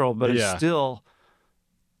natural, but it's still,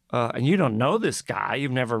 and you don't know this guy.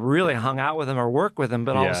 You've never really hung out with him or worked with him,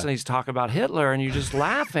 but all of a sudden he's talking about Hitler, and you're just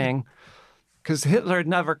laughing because Hitler had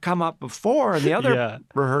never come up before in the other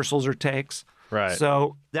rehearsals or takes. Right.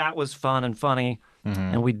 So that was fun and funny.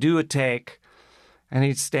 And we do a take, and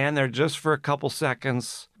he'd stand there just for a couple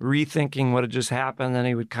seconds, rethinking what had just happened. Then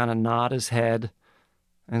he would kind of nod his head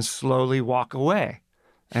and slowly walk away.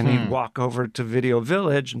 And he'd walk over to Video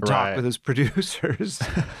Village and talk with his producers.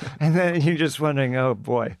 And then you're just wondering, oh,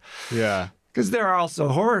 boy. Yeah. Because there are also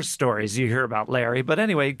horror stories you hear about Larry. But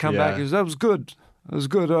anyway, he'd come back. He goes, that was good. That was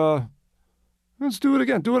good. Let's do it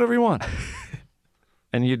again. Do whatever you want.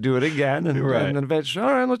 And you do it again. And then eventually,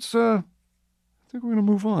 all right, let's, I think we're going to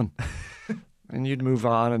move on. And you'd move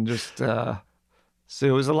on and just, so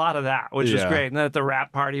it was a lot of that, which was great. And then at the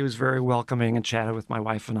wrap party, he was very welcoming and chatted with my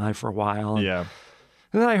wife and I for a while. And,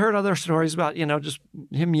 and then I heard other stories about, just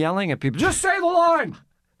him yelling at people. Just say the line.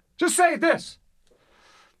 Just say this.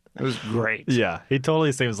 It was great. Yeah, he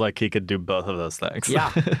totally seems like he could do both of those things.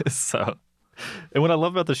 Yeah. So, and what I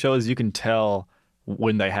love about the show is you can tell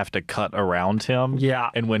when they have to cut around him,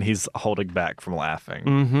 Yeah. and when he's holding back from laughing.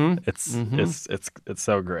 Mm-hmm. It's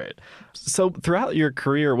so great. So throughout your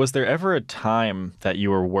career, was there ever a time that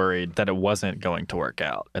you were worried that it wasn't going to work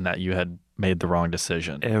out and that you had made the wrong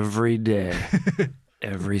decision? Every day.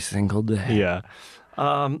 Every single day. Yeah.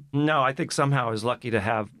 No, I think somehow I was lucky to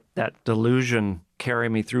have that delusion carry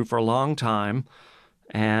me through for a long time.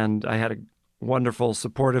 And I had a wonderful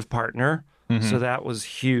supportive partner. So that was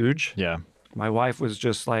huge. Yeah. My wife was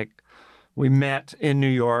just like, we met in New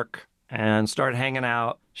York and started hanging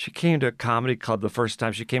out. She came to a comedy club the first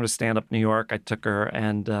time. She came to Stand Up New York. I took her,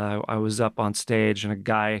 and I was up on stage, and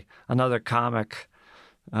another comic,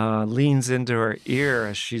 leans into her ear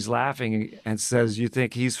as she's laughing and says, "You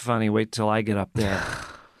think he's funny? Wait till I get up there."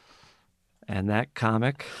 And that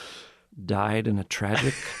comic died in a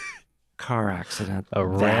tragic car accident. A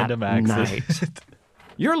random accident. Night.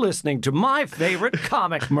 You're listening to my favorite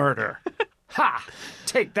comic murder. Ha!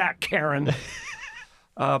 Take that, Karen.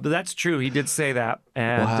 But that's true. He did say that.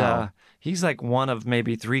 And Wow. he's like one of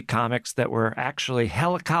maybe 3 comics that were actually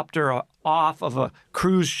helicopter off of a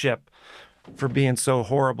cruise ship for being so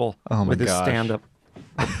horrible Oh my with his gosh. stand-up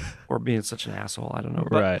or being such an asshole. I don't know.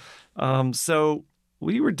 But, Right. so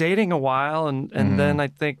we were dating a while, and then I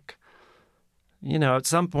think, at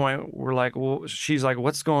some point we're like, well, she's like,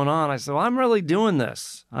 what's going on? I said, well, I'm really doing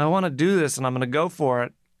this. I want to do this, and I'm going to go for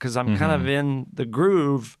it because I'm kind of in the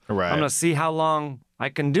groove. Right. I'm going to see how long I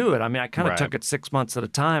can do it. I mean, I kind of Right. took it 6 months at a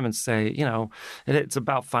time and say, it's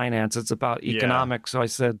about finance. It's about economics. So I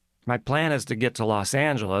said, my plan is to get to Los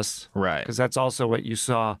Angeles. Right. Because that's also what you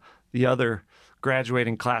saw the other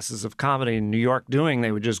graduating classes of comedy in New York doing.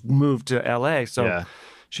 They would just move to LA. So Yeah.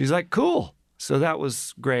 she's like, cool. So that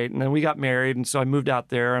was great. And then we got married. And so I moved out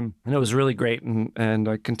there, and it was really great. And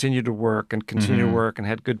I continued to work and continue to work and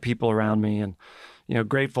had good people around me, and,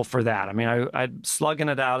 grateful for that. I mean, I'm slugging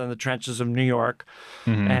it out in the trenches of New York,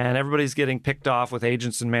 and everybody's getting picked off with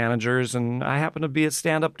agents and managers. And I happened to be at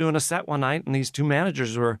Stand Up doing a set one night, and these 2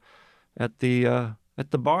 managers were at the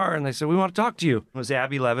bar, and they said, we want to talk to you. It was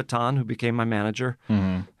Abby Leviton, who became my manager,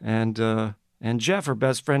 and Jeff, her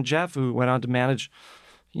best friend Jeff, who went on to manage,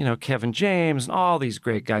 Kevin James and all these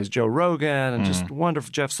great guys, Joe Rogan, and just wonderful,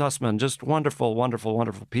 Jeff Sussman, just wonderful, wonderful,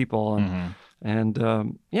 wonderful people. And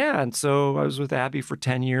and so I was with Abby for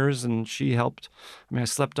 10 years, and she helped. I mean, I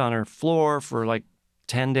slept on her floor for like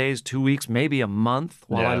 10 days, 2 weeks, maybe a month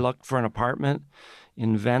while I looked for an apartment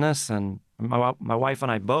in Venice, and my wife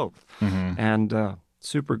and I both. And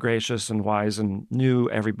super gracious and wise and knew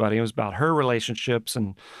everybody. It was about her relationships,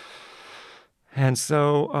 and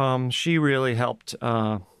so she really helped,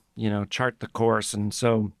 chart the course.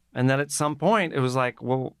 And then at some point it was like,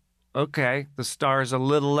 well, okay, the star's a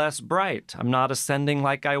little less bright. I'm not ascending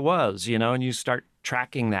like I was, and you start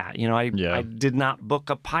tracking that. I did not book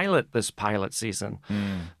a pilot this pilot season,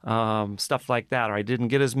 stuff like that. Or I didn't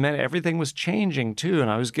get as many. Everything was changing too, and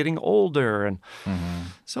I was getting older. And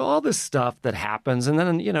so all this stuff that happens. And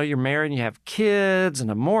then, you're married and you have kids and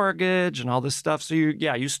a mortgage and all this stuff. So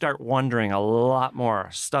you start wondering a lot more.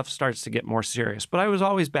 Stuff starts to get more serious. But I was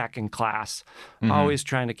always back in class, always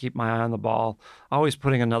trying to keep my eye on the ball, always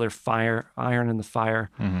putting another iron in the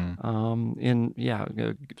fire,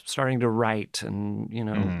 starting to write and,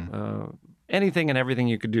 anything and everything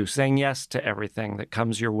you could do, saying yes to everything that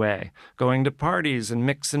comes your way, going to parties and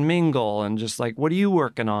mix and mingle, and just like, what are you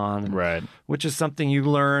working on? Right. Which is something you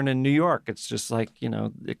learn in New York. It's just like,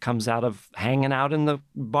 it comes out of hanging out in the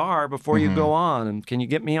bar before you go on. And can you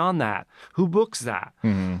get me on that? Who books that?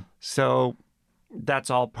 So that's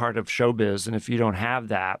all part of showbiz. And if you don't have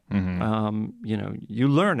that, you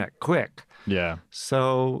learn it quick. Yeah.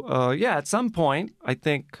 So, at some point, I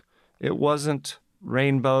think it wasn't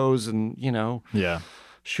rainbows and,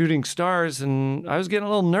 shooting stars, and I was getting a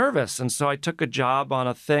little nervous. And so I took a job on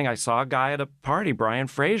a thing. I saw a guy at a party, Brian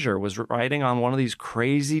Fraser, was writing on one of these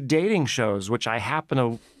crazy dating shows, which I happen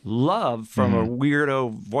to love from a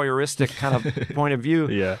weirdo, voyeuristic kind of point of view.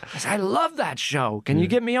 Yeah. I said, I love that show. Can you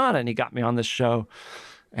get me on it? And he got me on this show.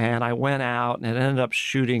 And I went out, and it ended up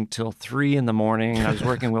shooting till 3 a.m. And I was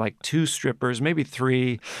working with like 2 strippers, maybe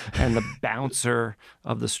 3, and the bouncer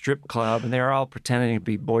of the strip club. And they were all pretending to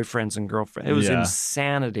be boyfriends and girlfriends. It was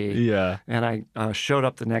insanity. Yeah. And I showed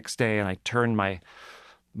up the next day, and I turned my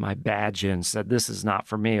badge in, said, this is not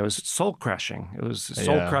for me. It was soul crushing. It was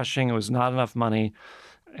soul crushing. It was not enough money.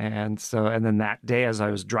 And then that day, as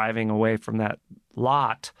I was driving away from that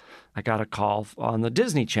lot, I got a call on the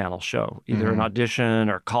Disney Channel show, either an audition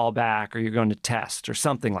or callback, or you're going to test or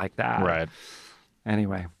something like that. Right.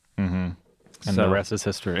 Anyway, And the rest is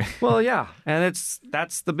history. Well, yeah. And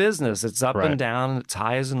that's the business. It's up Right. and down. It's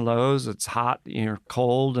highs and lows. It's hot,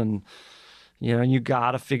 cold. And, you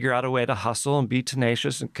got to figure out a way to hustle and be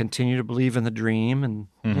tenacious and continue to believe in the dream. And,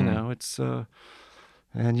 it's,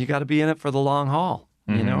 and you got to be in it for the long haul,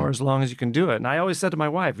 or as long as you can do it. And I always said to my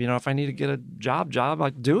wife, if I need to get a job,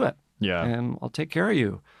 I'd do it. Yeah. And I'll take care of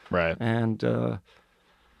you. Right. And,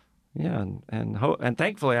 and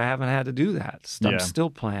thankfully I haven't had to do that. I'm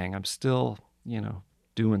still playing. I'm still,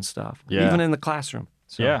 doing stuff, even in the classroom.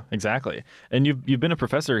 So. Yeah, exactly. And you've been a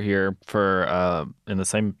professor here for in the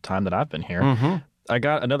same time that I've been here. I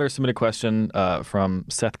got another submitted question from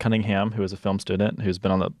Seth Cunningham, who is a film student who's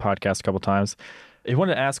been on the podcast a couple times. He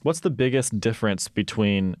wanted to ask, what's the biggest difference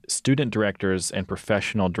between student directors and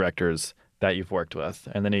professional directors that you've worked with?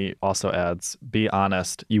 And then he also adds, be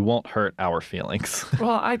honest, you won't hurt our feelings.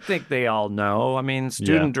 Well, I think they all know. I mean,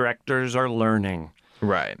 student directors are learning.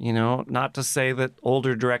 Right. Not to say that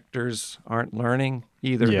older directors aren't learning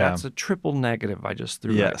either. Yeah. That's a triple negative I just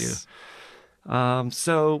threw at you.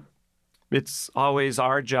 So it's always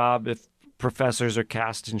our job, if professors are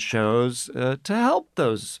cast in shows, to help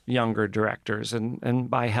those younger directors. And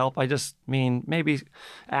by help, I just mean maybe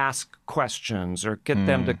ask questions or get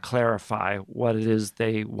them to clarify what it is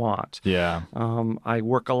they want. Yeah. I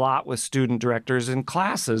work a lot with student directors in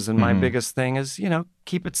classes, and my biggest thing is,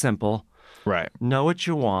 keep it simple. Right. Know what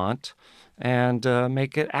you want and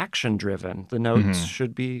make it action-driven. The notes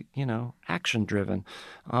should be, action-driven.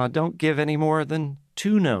 Don't give any more than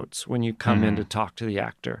 2 notes when you come in to talk to the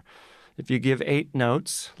actor. If you give 8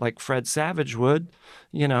 notes, like Fred Savage would,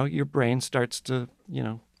 your brain starts to,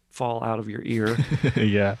 fall out of your ear.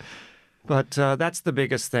 Yeah. But that's the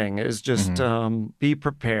biggest thing, is just be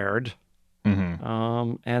prepared,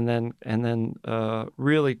 and then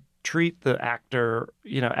really treat the actor,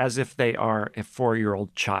 as if they are a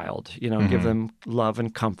 4-year-old child. Give them love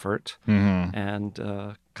and comfort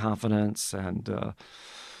and confidence, and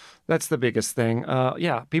that's the biggest thing.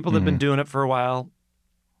 People that have been doing it for a while,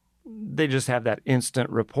 they just have that instant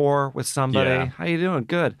rapport with somebody. Yeah. How you doing?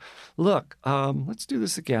 Good. Look, let's do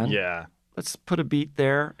this again. Yeah. Let's put a beat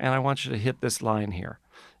there, and I want you to hit this line here.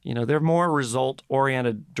 They're more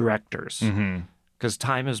result-oriented directors because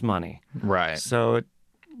time is money. Right. So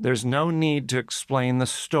there's no need to explain the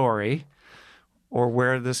story or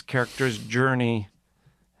where this character's journey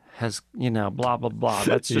has, blah, blah, blah.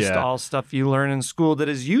 That's just all stuff you learn in school that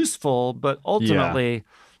is useful, but ultimately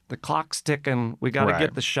the clock's ticking. We got to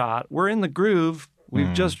get the shot. We're in the groove.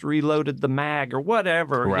 We've just reloaded the mag or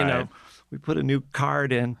whatever. Right. We put a new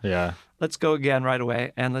card in. Yeah. Let's go again right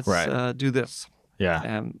away, and let's do this. Yeah.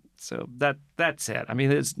 And so that's it. I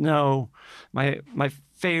mean, it's my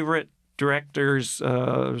favorite directors,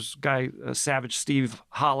 there's a guy, Savage Steve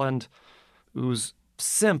Holland, who's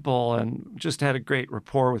simple and just had a great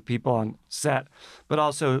rapport with people on set, but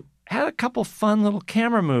also had a couple fun little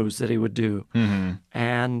camera moves that he would do.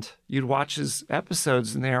 And you'd watch his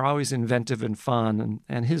episodes, and they're always inventive and fun.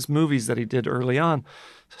 And his movies that he did early on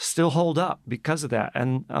still hold up because of that.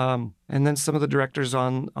 And then some of the directors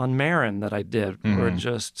on Marin that I did were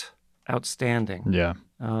just outstanding. Yeah.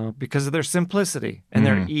 Because of their simplicity and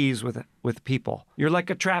their ease with people. You're like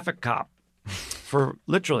a traffic cop for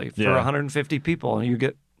 150 people, and you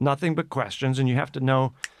get nothing but questions, and you have to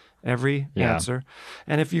know every answer.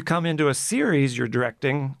 And if you come into a series you're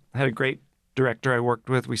directing, I had a great director I worked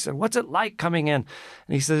with. We said, what's it like coming in?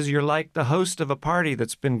 And he says, you're like the host of a party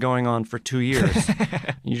that's been going on for 2 years.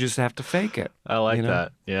 You just have to fake it. I like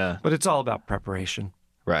that. Yeah. But it's all about preparation.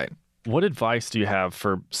 Right. What advice do you have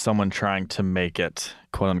for someone trying to make it,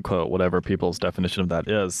 quote unquote, whatever people's definition of that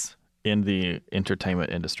is, in the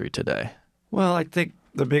entertainment industry today? Well, I think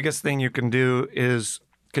the biggest thing you can do is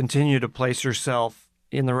continue to place yourself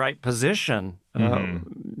in the right position,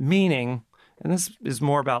 meaning, and this is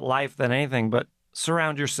more about life than anything, but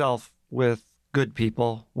surround yourself with good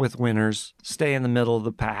people, with winners, stay in the middle of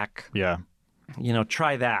the pack. Yeah.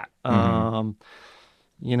 Try that.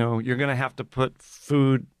 You're going to have to put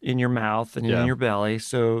food in your mouth and in your belly.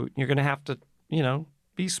 So you're going to have to,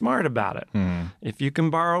 be smart about it. If you can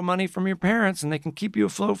borrow money from your parents and they can keep you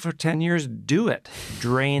afloat for 10 years, do it.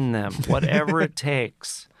 Drain them, whatever it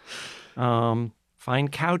takes.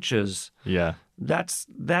 Find couches. Yeah. That's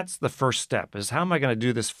the first step, is how am I going to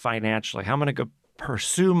do this financially? How am I going to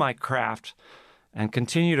pursue my craft and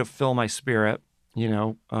continue to fill my spirit?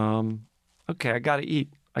 Okay, I got to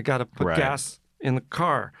eat. I got to put gas in the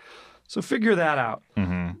car. So figure that out.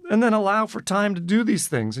 And then allow for time to do these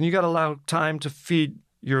things. And you got to allow time to feed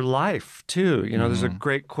your life too. There's a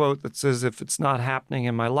great quote that says, if it's not happening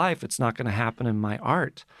in my life, it's not going to happen in my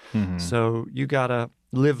art. So you got to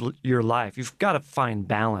live your life. You've got to find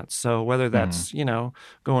balance. So whether that's,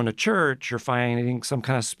 going to church or finding some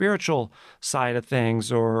kind of spiritual side of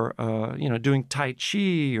things or, doing Tai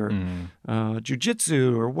Chi or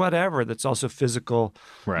jujitsu or whatever that's also physical,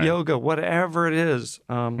 yoga, whatever it is.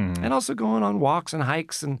 And also going on walks and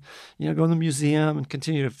hikes and, go to the museum and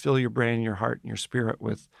continue to fill your brain, your heart, and your spirit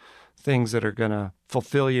with things that are going to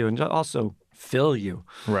fulfill you and also fill you.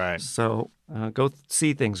 Right. So go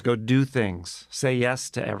see things, go do things, say yes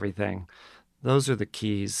to everything. Those are the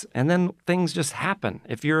keys. And then things just happen.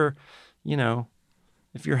 If you're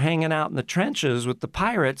hanging out in the trenches with the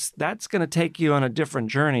pirates, that's going to take you on a different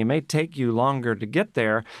journey. It may take you longer to get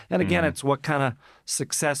there. And again, it's what kind of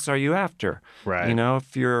success are you after? Right.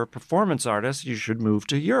 If you're a performance artist, you should move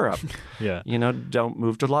to Europe. Yeah. Don't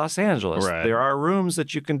move to Los Angeles. Right. There are rooms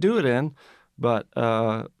that you can do it in, but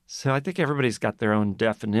so I think everybody's got their own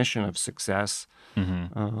definition of success.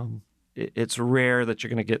 It's rare that you're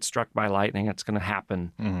going to get struck by lightning. It's going to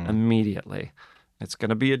happen immediately. It's going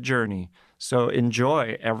to be a journey. So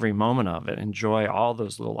enjoy every moment of it. Enjoy all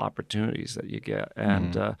those little opportunities that you get.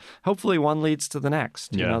 And hopefully one leads to the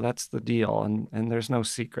next. Yeah. That's the deal. And there's no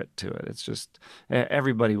secret to it. It's just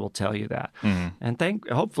everybody will tell you that. And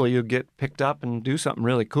hopefully you'll get picked up and do something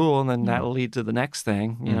really cool, and then that'll lead to the next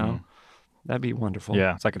thing, That'd be wonderful.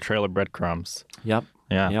 Yeah, it's like a trail of breadcrumbs. Yep.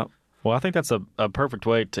 Yeah. Yep. Well, I think that's a perfect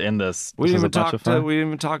way to end this. We didn't We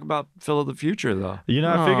even talk about Phil of the Future, though.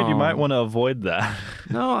 I figured you might want to avoid that.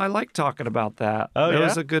 No, I like talking about that. Oh, it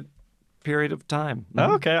was a good period of time.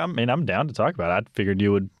 Oh, okay. I mean, I'm down to talk about it. I figured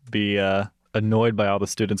you would be annoyed by all the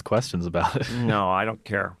students' questions about it. No, I don't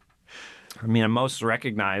care. I mean, I'm most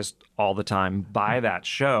recognized all the time by that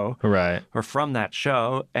show. Right. Or from that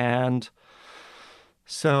show. And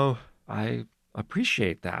so I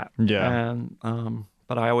appreciate that. Yeah. And,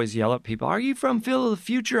 but I always yell at people, "Are you from Phil of the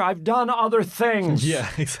Future? I've done other things." Yeah,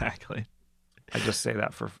 exactly. I just say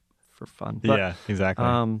that for fun. But, yeah, exactly.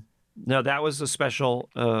 No, that was a special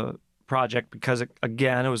project because, it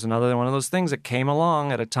was another one of those things that came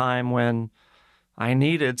along at a time when I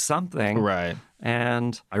needed something. Right.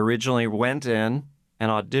 And I originally went in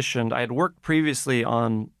and auditioned. I had worked previously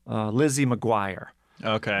on Lizzie McGuire.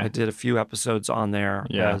 Okay. I did a few episodes on there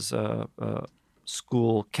as a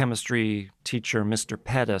school chemistry teacher, Mr.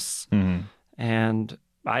 Pettis. And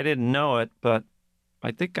I didn't know it, but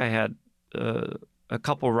I think I had a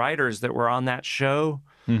couple writers that were on that show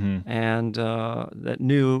and that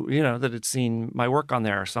knew, that had seen my work on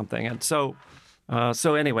there or something. And so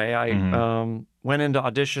anyway, I went into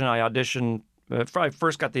audition. I auditioned. I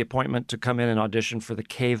first got the appointment to come in and audition for The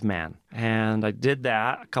Caveman. And I did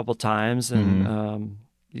that a couple times, and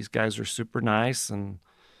these guys were super nice. And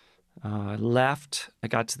I left. I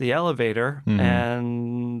got to the elevator,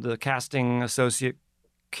 and the casting associate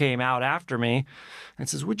came out after me and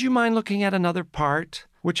says, "Would you mind looking at another part?"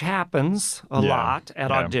 Which happens a lot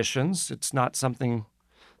at auditions. It's not something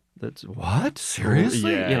that's, what?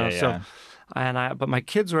 Seriously? So... But my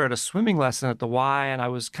kids were at a swimming lesson at the Y, and I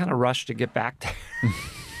was kind of rushed to get back there.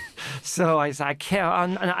 So I said, I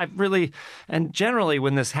can't. And generally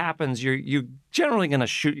when this happens, you're generally going to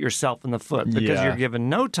shoot yourself in the foot because you're given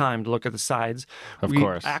no time to look at the sides. Of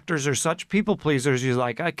course. Actors are such people pleasers. You're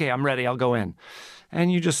like, okay, I'm ready. I'll go in.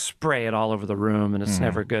 And you just spray it all over the room, and it's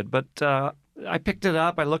never good. But I picked it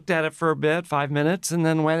up. I looked at it for a bit, 5 minutes, and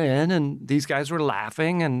then went in, and these guys were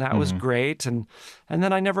laughing, and that was great. And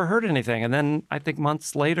then I never heard anything. And then I think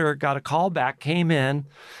months later, got a call back, came in,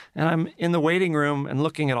 and I'm in the waiting room and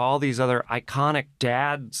looking at all these other iconic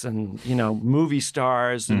dads and, movie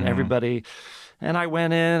stars and everybody. And I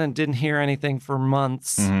went in and didn't hear anything for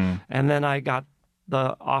months. And then I got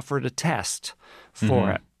the offer to test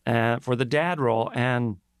for it, for the dad role.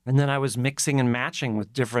 And then I was mixing and matching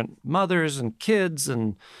with different mothers and kids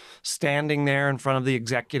and standing there in front of the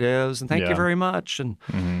executives and thank you very much. And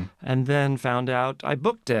then found out I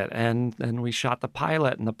booked it, and then we shot the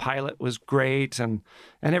pilot, and the pilot was great, and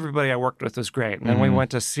everybody I worked with was great. And then we went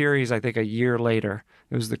to series, I think, a year later.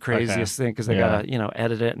 It was the craziest thing because I got to,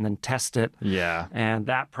 edit it and then test it. Yeah. And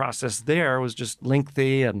that process there was just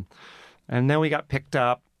lengthy. And then we got picked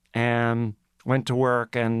up and went to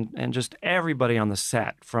work, and just everybody on the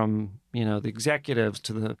set, from, the executives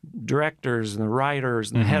to the directors and the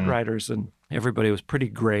writers and the head writers, and everybody was pretty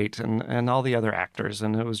great, and all the other actors.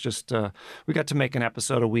 And it was just, we got to make an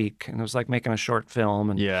episode a week, and it was like making a short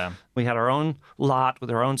film. And we had our own lot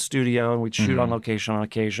with our own studio, and we'd shoot on location on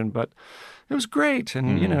occasion, but it was great.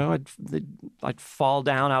 And, I'd fall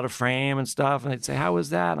down out of frame and stuff, and they'd say, "How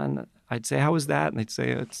was that?" And I'd say, "How was that?" And they'd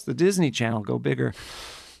say, "It's the Disney Channel, go bigger."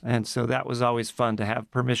 And so that was always fun to have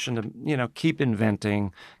permission to, keep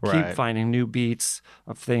inventing, keep Right. finding new beats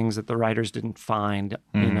of things that the writers didn't find,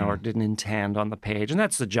 or didn't intend on the page. And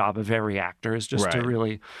that's the job of every actor, is just to Right.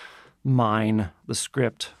 really mine the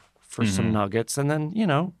script for some nuggets and then,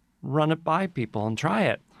 run it by people and try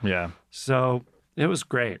it. Yeah. So it was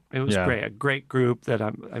great. It was Yeah. great. A great group that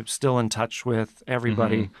I'm still in touch with.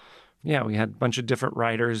 Everybody. Yeah, we had a bunch of different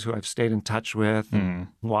writers who I've stayed in touch with and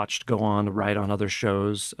watched go on to write on other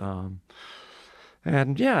shows.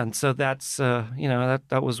 And so that's,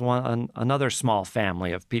 that was another small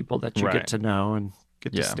family of people that you Right. get to know and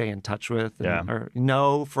get to Yeah. stay in touch with and, Yeah. or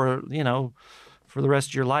know for the rest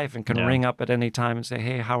of your life, and can Yeah. ring up at any time and say,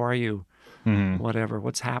 hey, how are you? Whatever,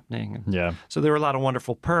 what's happening? And Yeah. so there were a lot of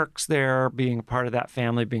wonderful perks there, being a part of that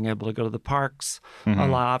family, being able to go to the parks a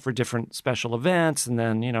lot for different special events, and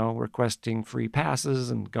then, requesting free passes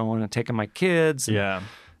and going and taking my kids. Yeah.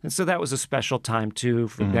 And so that was a special time, too,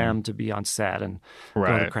 for them to be on set and go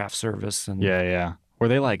to Right. craft service. And Yeah. Yeah. Were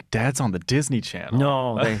they like, Dad's on the Disney Channel?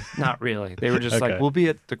 no, not really. They were just Okay. like, we'll be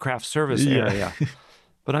at the craft service Yeah. area.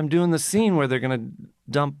 But I'm doing the scene where they're going to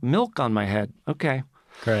dump milk on my head. Okay,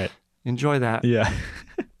 Great. enjoy that. Yeah.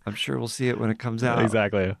 I'm sure we'll see it when it comes out.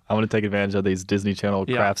 Exactly. I want to take advantage of these Disney Channel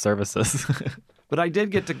Yeah. craft services. But I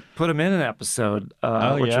did get to put them in an episode,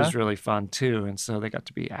 Oh, which yeah? was really fun, too. And so they got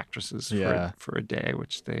to be actresses Yeah. for a day,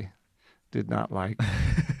 which they did not like,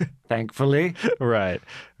 thankfully. Right.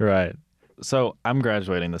 Right. So I'm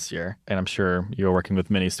graduating this year, and I'm sure you're working with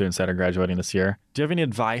many students that are graduating this year. Do you have any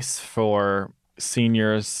advice for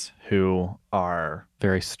seniors who are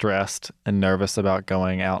very stressed and nervous about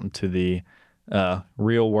going out into the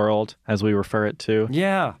real world, as we refer it to,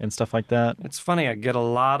 Yeah. and stuff like that? It's funny. I get a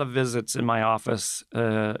lot of visits in my office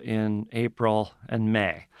in April and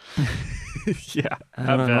May. Yeah,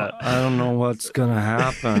 I don't know what's going to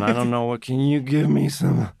happen. I don't know what. Can you give me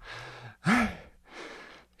some?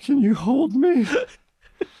 Can you hold me?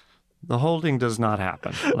 The holding does not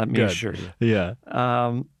happen. Let me Good. assure you. Yeah.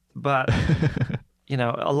 But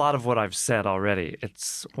a lot of what I've said already.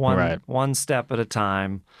 It's Right. one step at a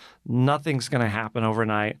time. Nothing's going to happen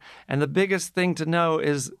overnight. And the biggest thing to know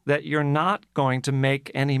is that you're not going to make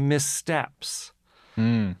any missteps.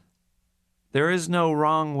 Mm. There is no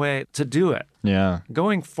wrong way to do it. Yeah.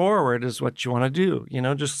 Going forward is what you want to do.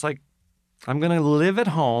 Just like, I'm going to live at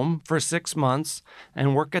home for 6 months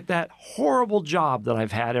and work at that horrible job that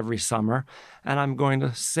I've had every summer, and I'm going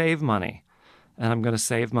to save money. And I'm going to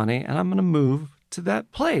save money, and I'm going to move to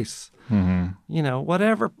that place.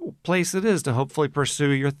 Whatever place it is, to hopefully pursue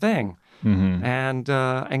your thing and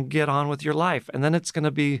get on with your life. And then it's going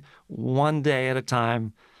to be one day at a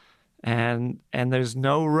time, and there's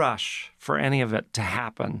no rush for any of it to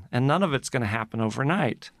happen. And none of it's going to happen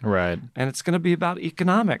overnight. Right. And it's going to be about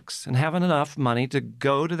economics and having enough money to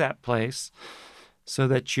go to that place so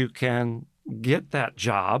that you can get that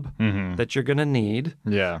job that you're going to need.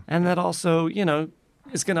 Yeah. And that also,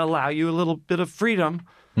 is going to allow you a little bit of freedom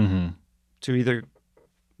to either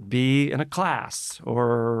be in a class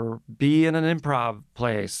or be in an improv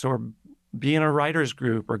place or be in a writer's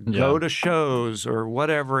group or go to shows or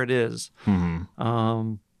whatever it is,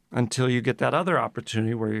 until you get that other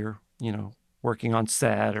opportunity where you're, working on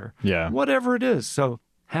set or whatever it is. So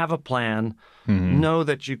have a plan. Know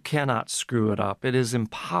that you cannot screw it up. It is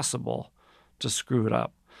impossible to screw it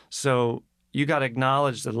up. So you got to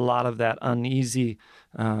acknowledge that a lot of that uneasy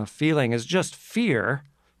feeling is just fear,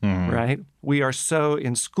 right? We are so,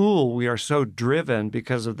 in school, we are so driven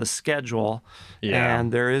because of the schedule. Yeah.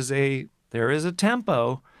 And there is a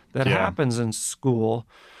tempo that happens in school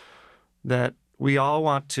that we all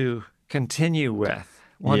want to continue with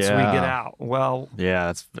once we get out. Well,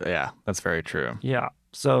 that's very true. yeah.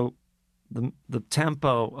 So the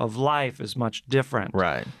tempo of life is much different.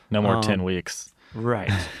 Right. No more 10 weeks.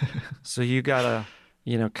 Right. So you got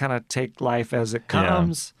to, kind of take life as it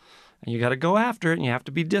comes, and you got to go after it, and you have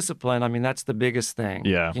to be disciplined. I mean, that's the biggest thing.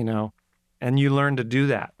 Yeah. And you learn to do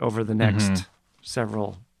that over the next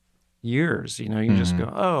several years. You just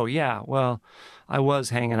go, oh, yeah, well, I was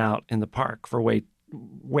hanging out in the park for way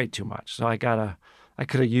too much. So I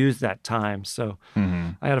could have used that time. So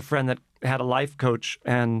I had a friend that had a life coach,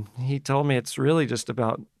 and he told me it's really just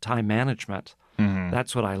about time management.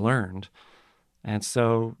 That's what I learned. And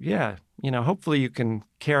so, hopefully you can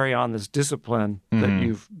carry on this discipline that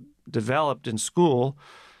you've developed in school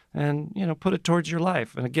and, put it towards your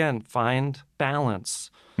life. And again, find balance,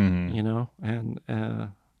 and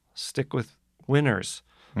stick with winners.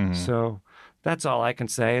 So that's all I can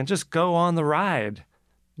say. And just go on the ride.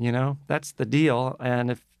 That's the deal.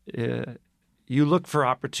 And if you look for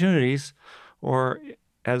opportunities, or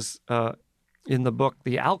as in the book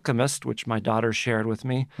The Alchemist, which my daughter shared with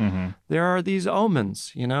me, there are these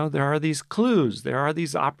omens, there are these clues, there are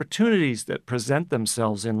these opportunities that present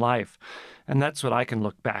themselves in life. And that's what I can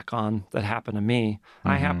look back on that happened to me.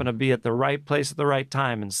 I happened to be at the right place at the right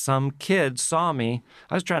time, and some kid saw me.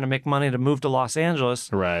 I was trying to make money to move to Los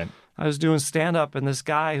Angeles. Right. I was doing stand-up, and this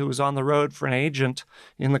guy who was on the road for an agent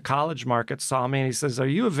in the college market saw me, and he says, "Are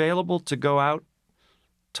you available to go out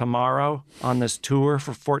tomorrow on this tour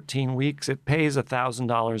for 14 weeks? It pays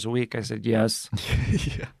 $1,000 a week." I said, "Yes."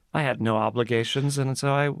 Yeah. I had no obligations, and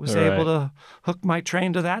so I was able to hook my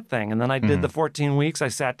train to that thing. And then I did the 14 weeks. I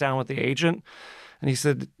sat down with the agent, and he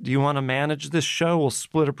said, "Do you want to manage this show? We'll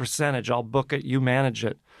split a percentage. I'll book it. You manage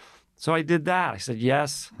it." So I did that. I said,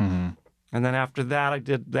 yes. And then after that, I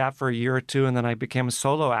did that for a year or two, and then I became a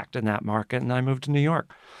solo act in that market, and I moved to New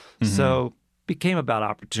York. So became about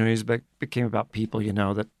opportunities, but became about people,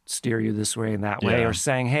 that steer you this way and that way, or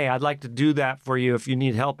saying, "Hey, I'd like to do that for you if you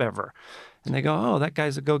need help ever." And they go, "Oh, that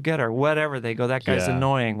guy's a go-getter." Whatever. They go, "That guy's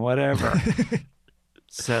annoying." Whatever.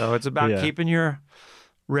 So it's about keeping your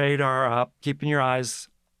radar up, keeping your eyes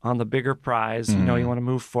on the bigger prize. You want to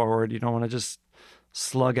move forward. You don't want to just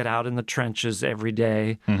slug it out in the trenches every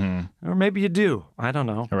day. Or maybe you do. I don't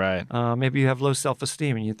know. Right. Maybe you have low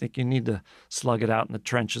self-esteem and you think you need to slug it out in the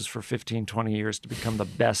trenches for 15, 20 years to become the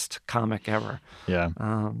best comic ever. Yeah.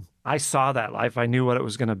 I saw that life. I knew what it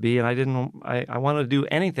was going to be, and I wanted to do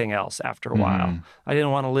anything else after a while. I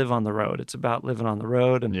didn't want to live on the road. It's about living on the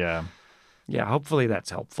road. And yeah, hopefully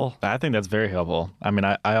that's helpful. I think that's very helpful. I mean,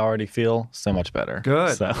 I already feel so much better.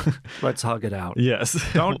 Good. So. Let's hug it out. Yes.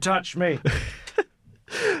 Don't touch me.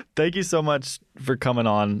 Thank you so much for coming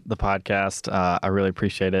on the podcast. I really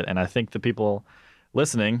appreciate it. And I think the people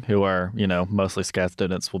listening who are, mostly SCAD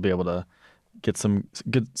students will be able to get some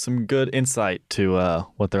good insight to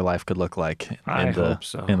what their life could look like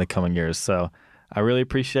in the coming years. So I really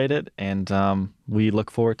appreciate it. And we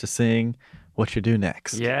look forward to seeing what you do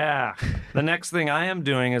next. Yeah. The next thing I am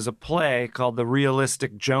doing is a play called The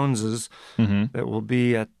Realistic Joneses that will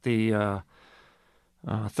be at the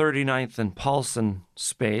 39th and Paulson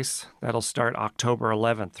space. That'll start October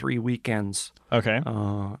 11th, 3 weekends. Okay.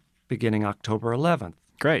 Beginning October 11th.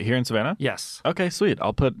 Great. Here in Savannah? Yes. Okay, sweet.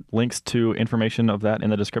 I'll put links to information of that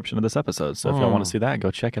in the description of this episode. So if y'all want to see that,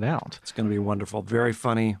 go check it out. It's going to be wonderful. Very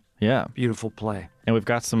funny. Yeah. Beautiful play. And we've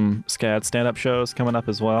got some SCAD stand-up shows coming up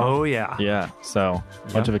as well. Oh, yeah. Yeah. So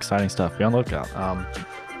a bunch of exciting stuff. Be on the lookout.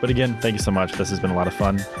 But again, thank you so much. This has been a lot of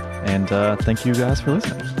fun. And thank you guys for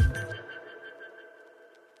listening.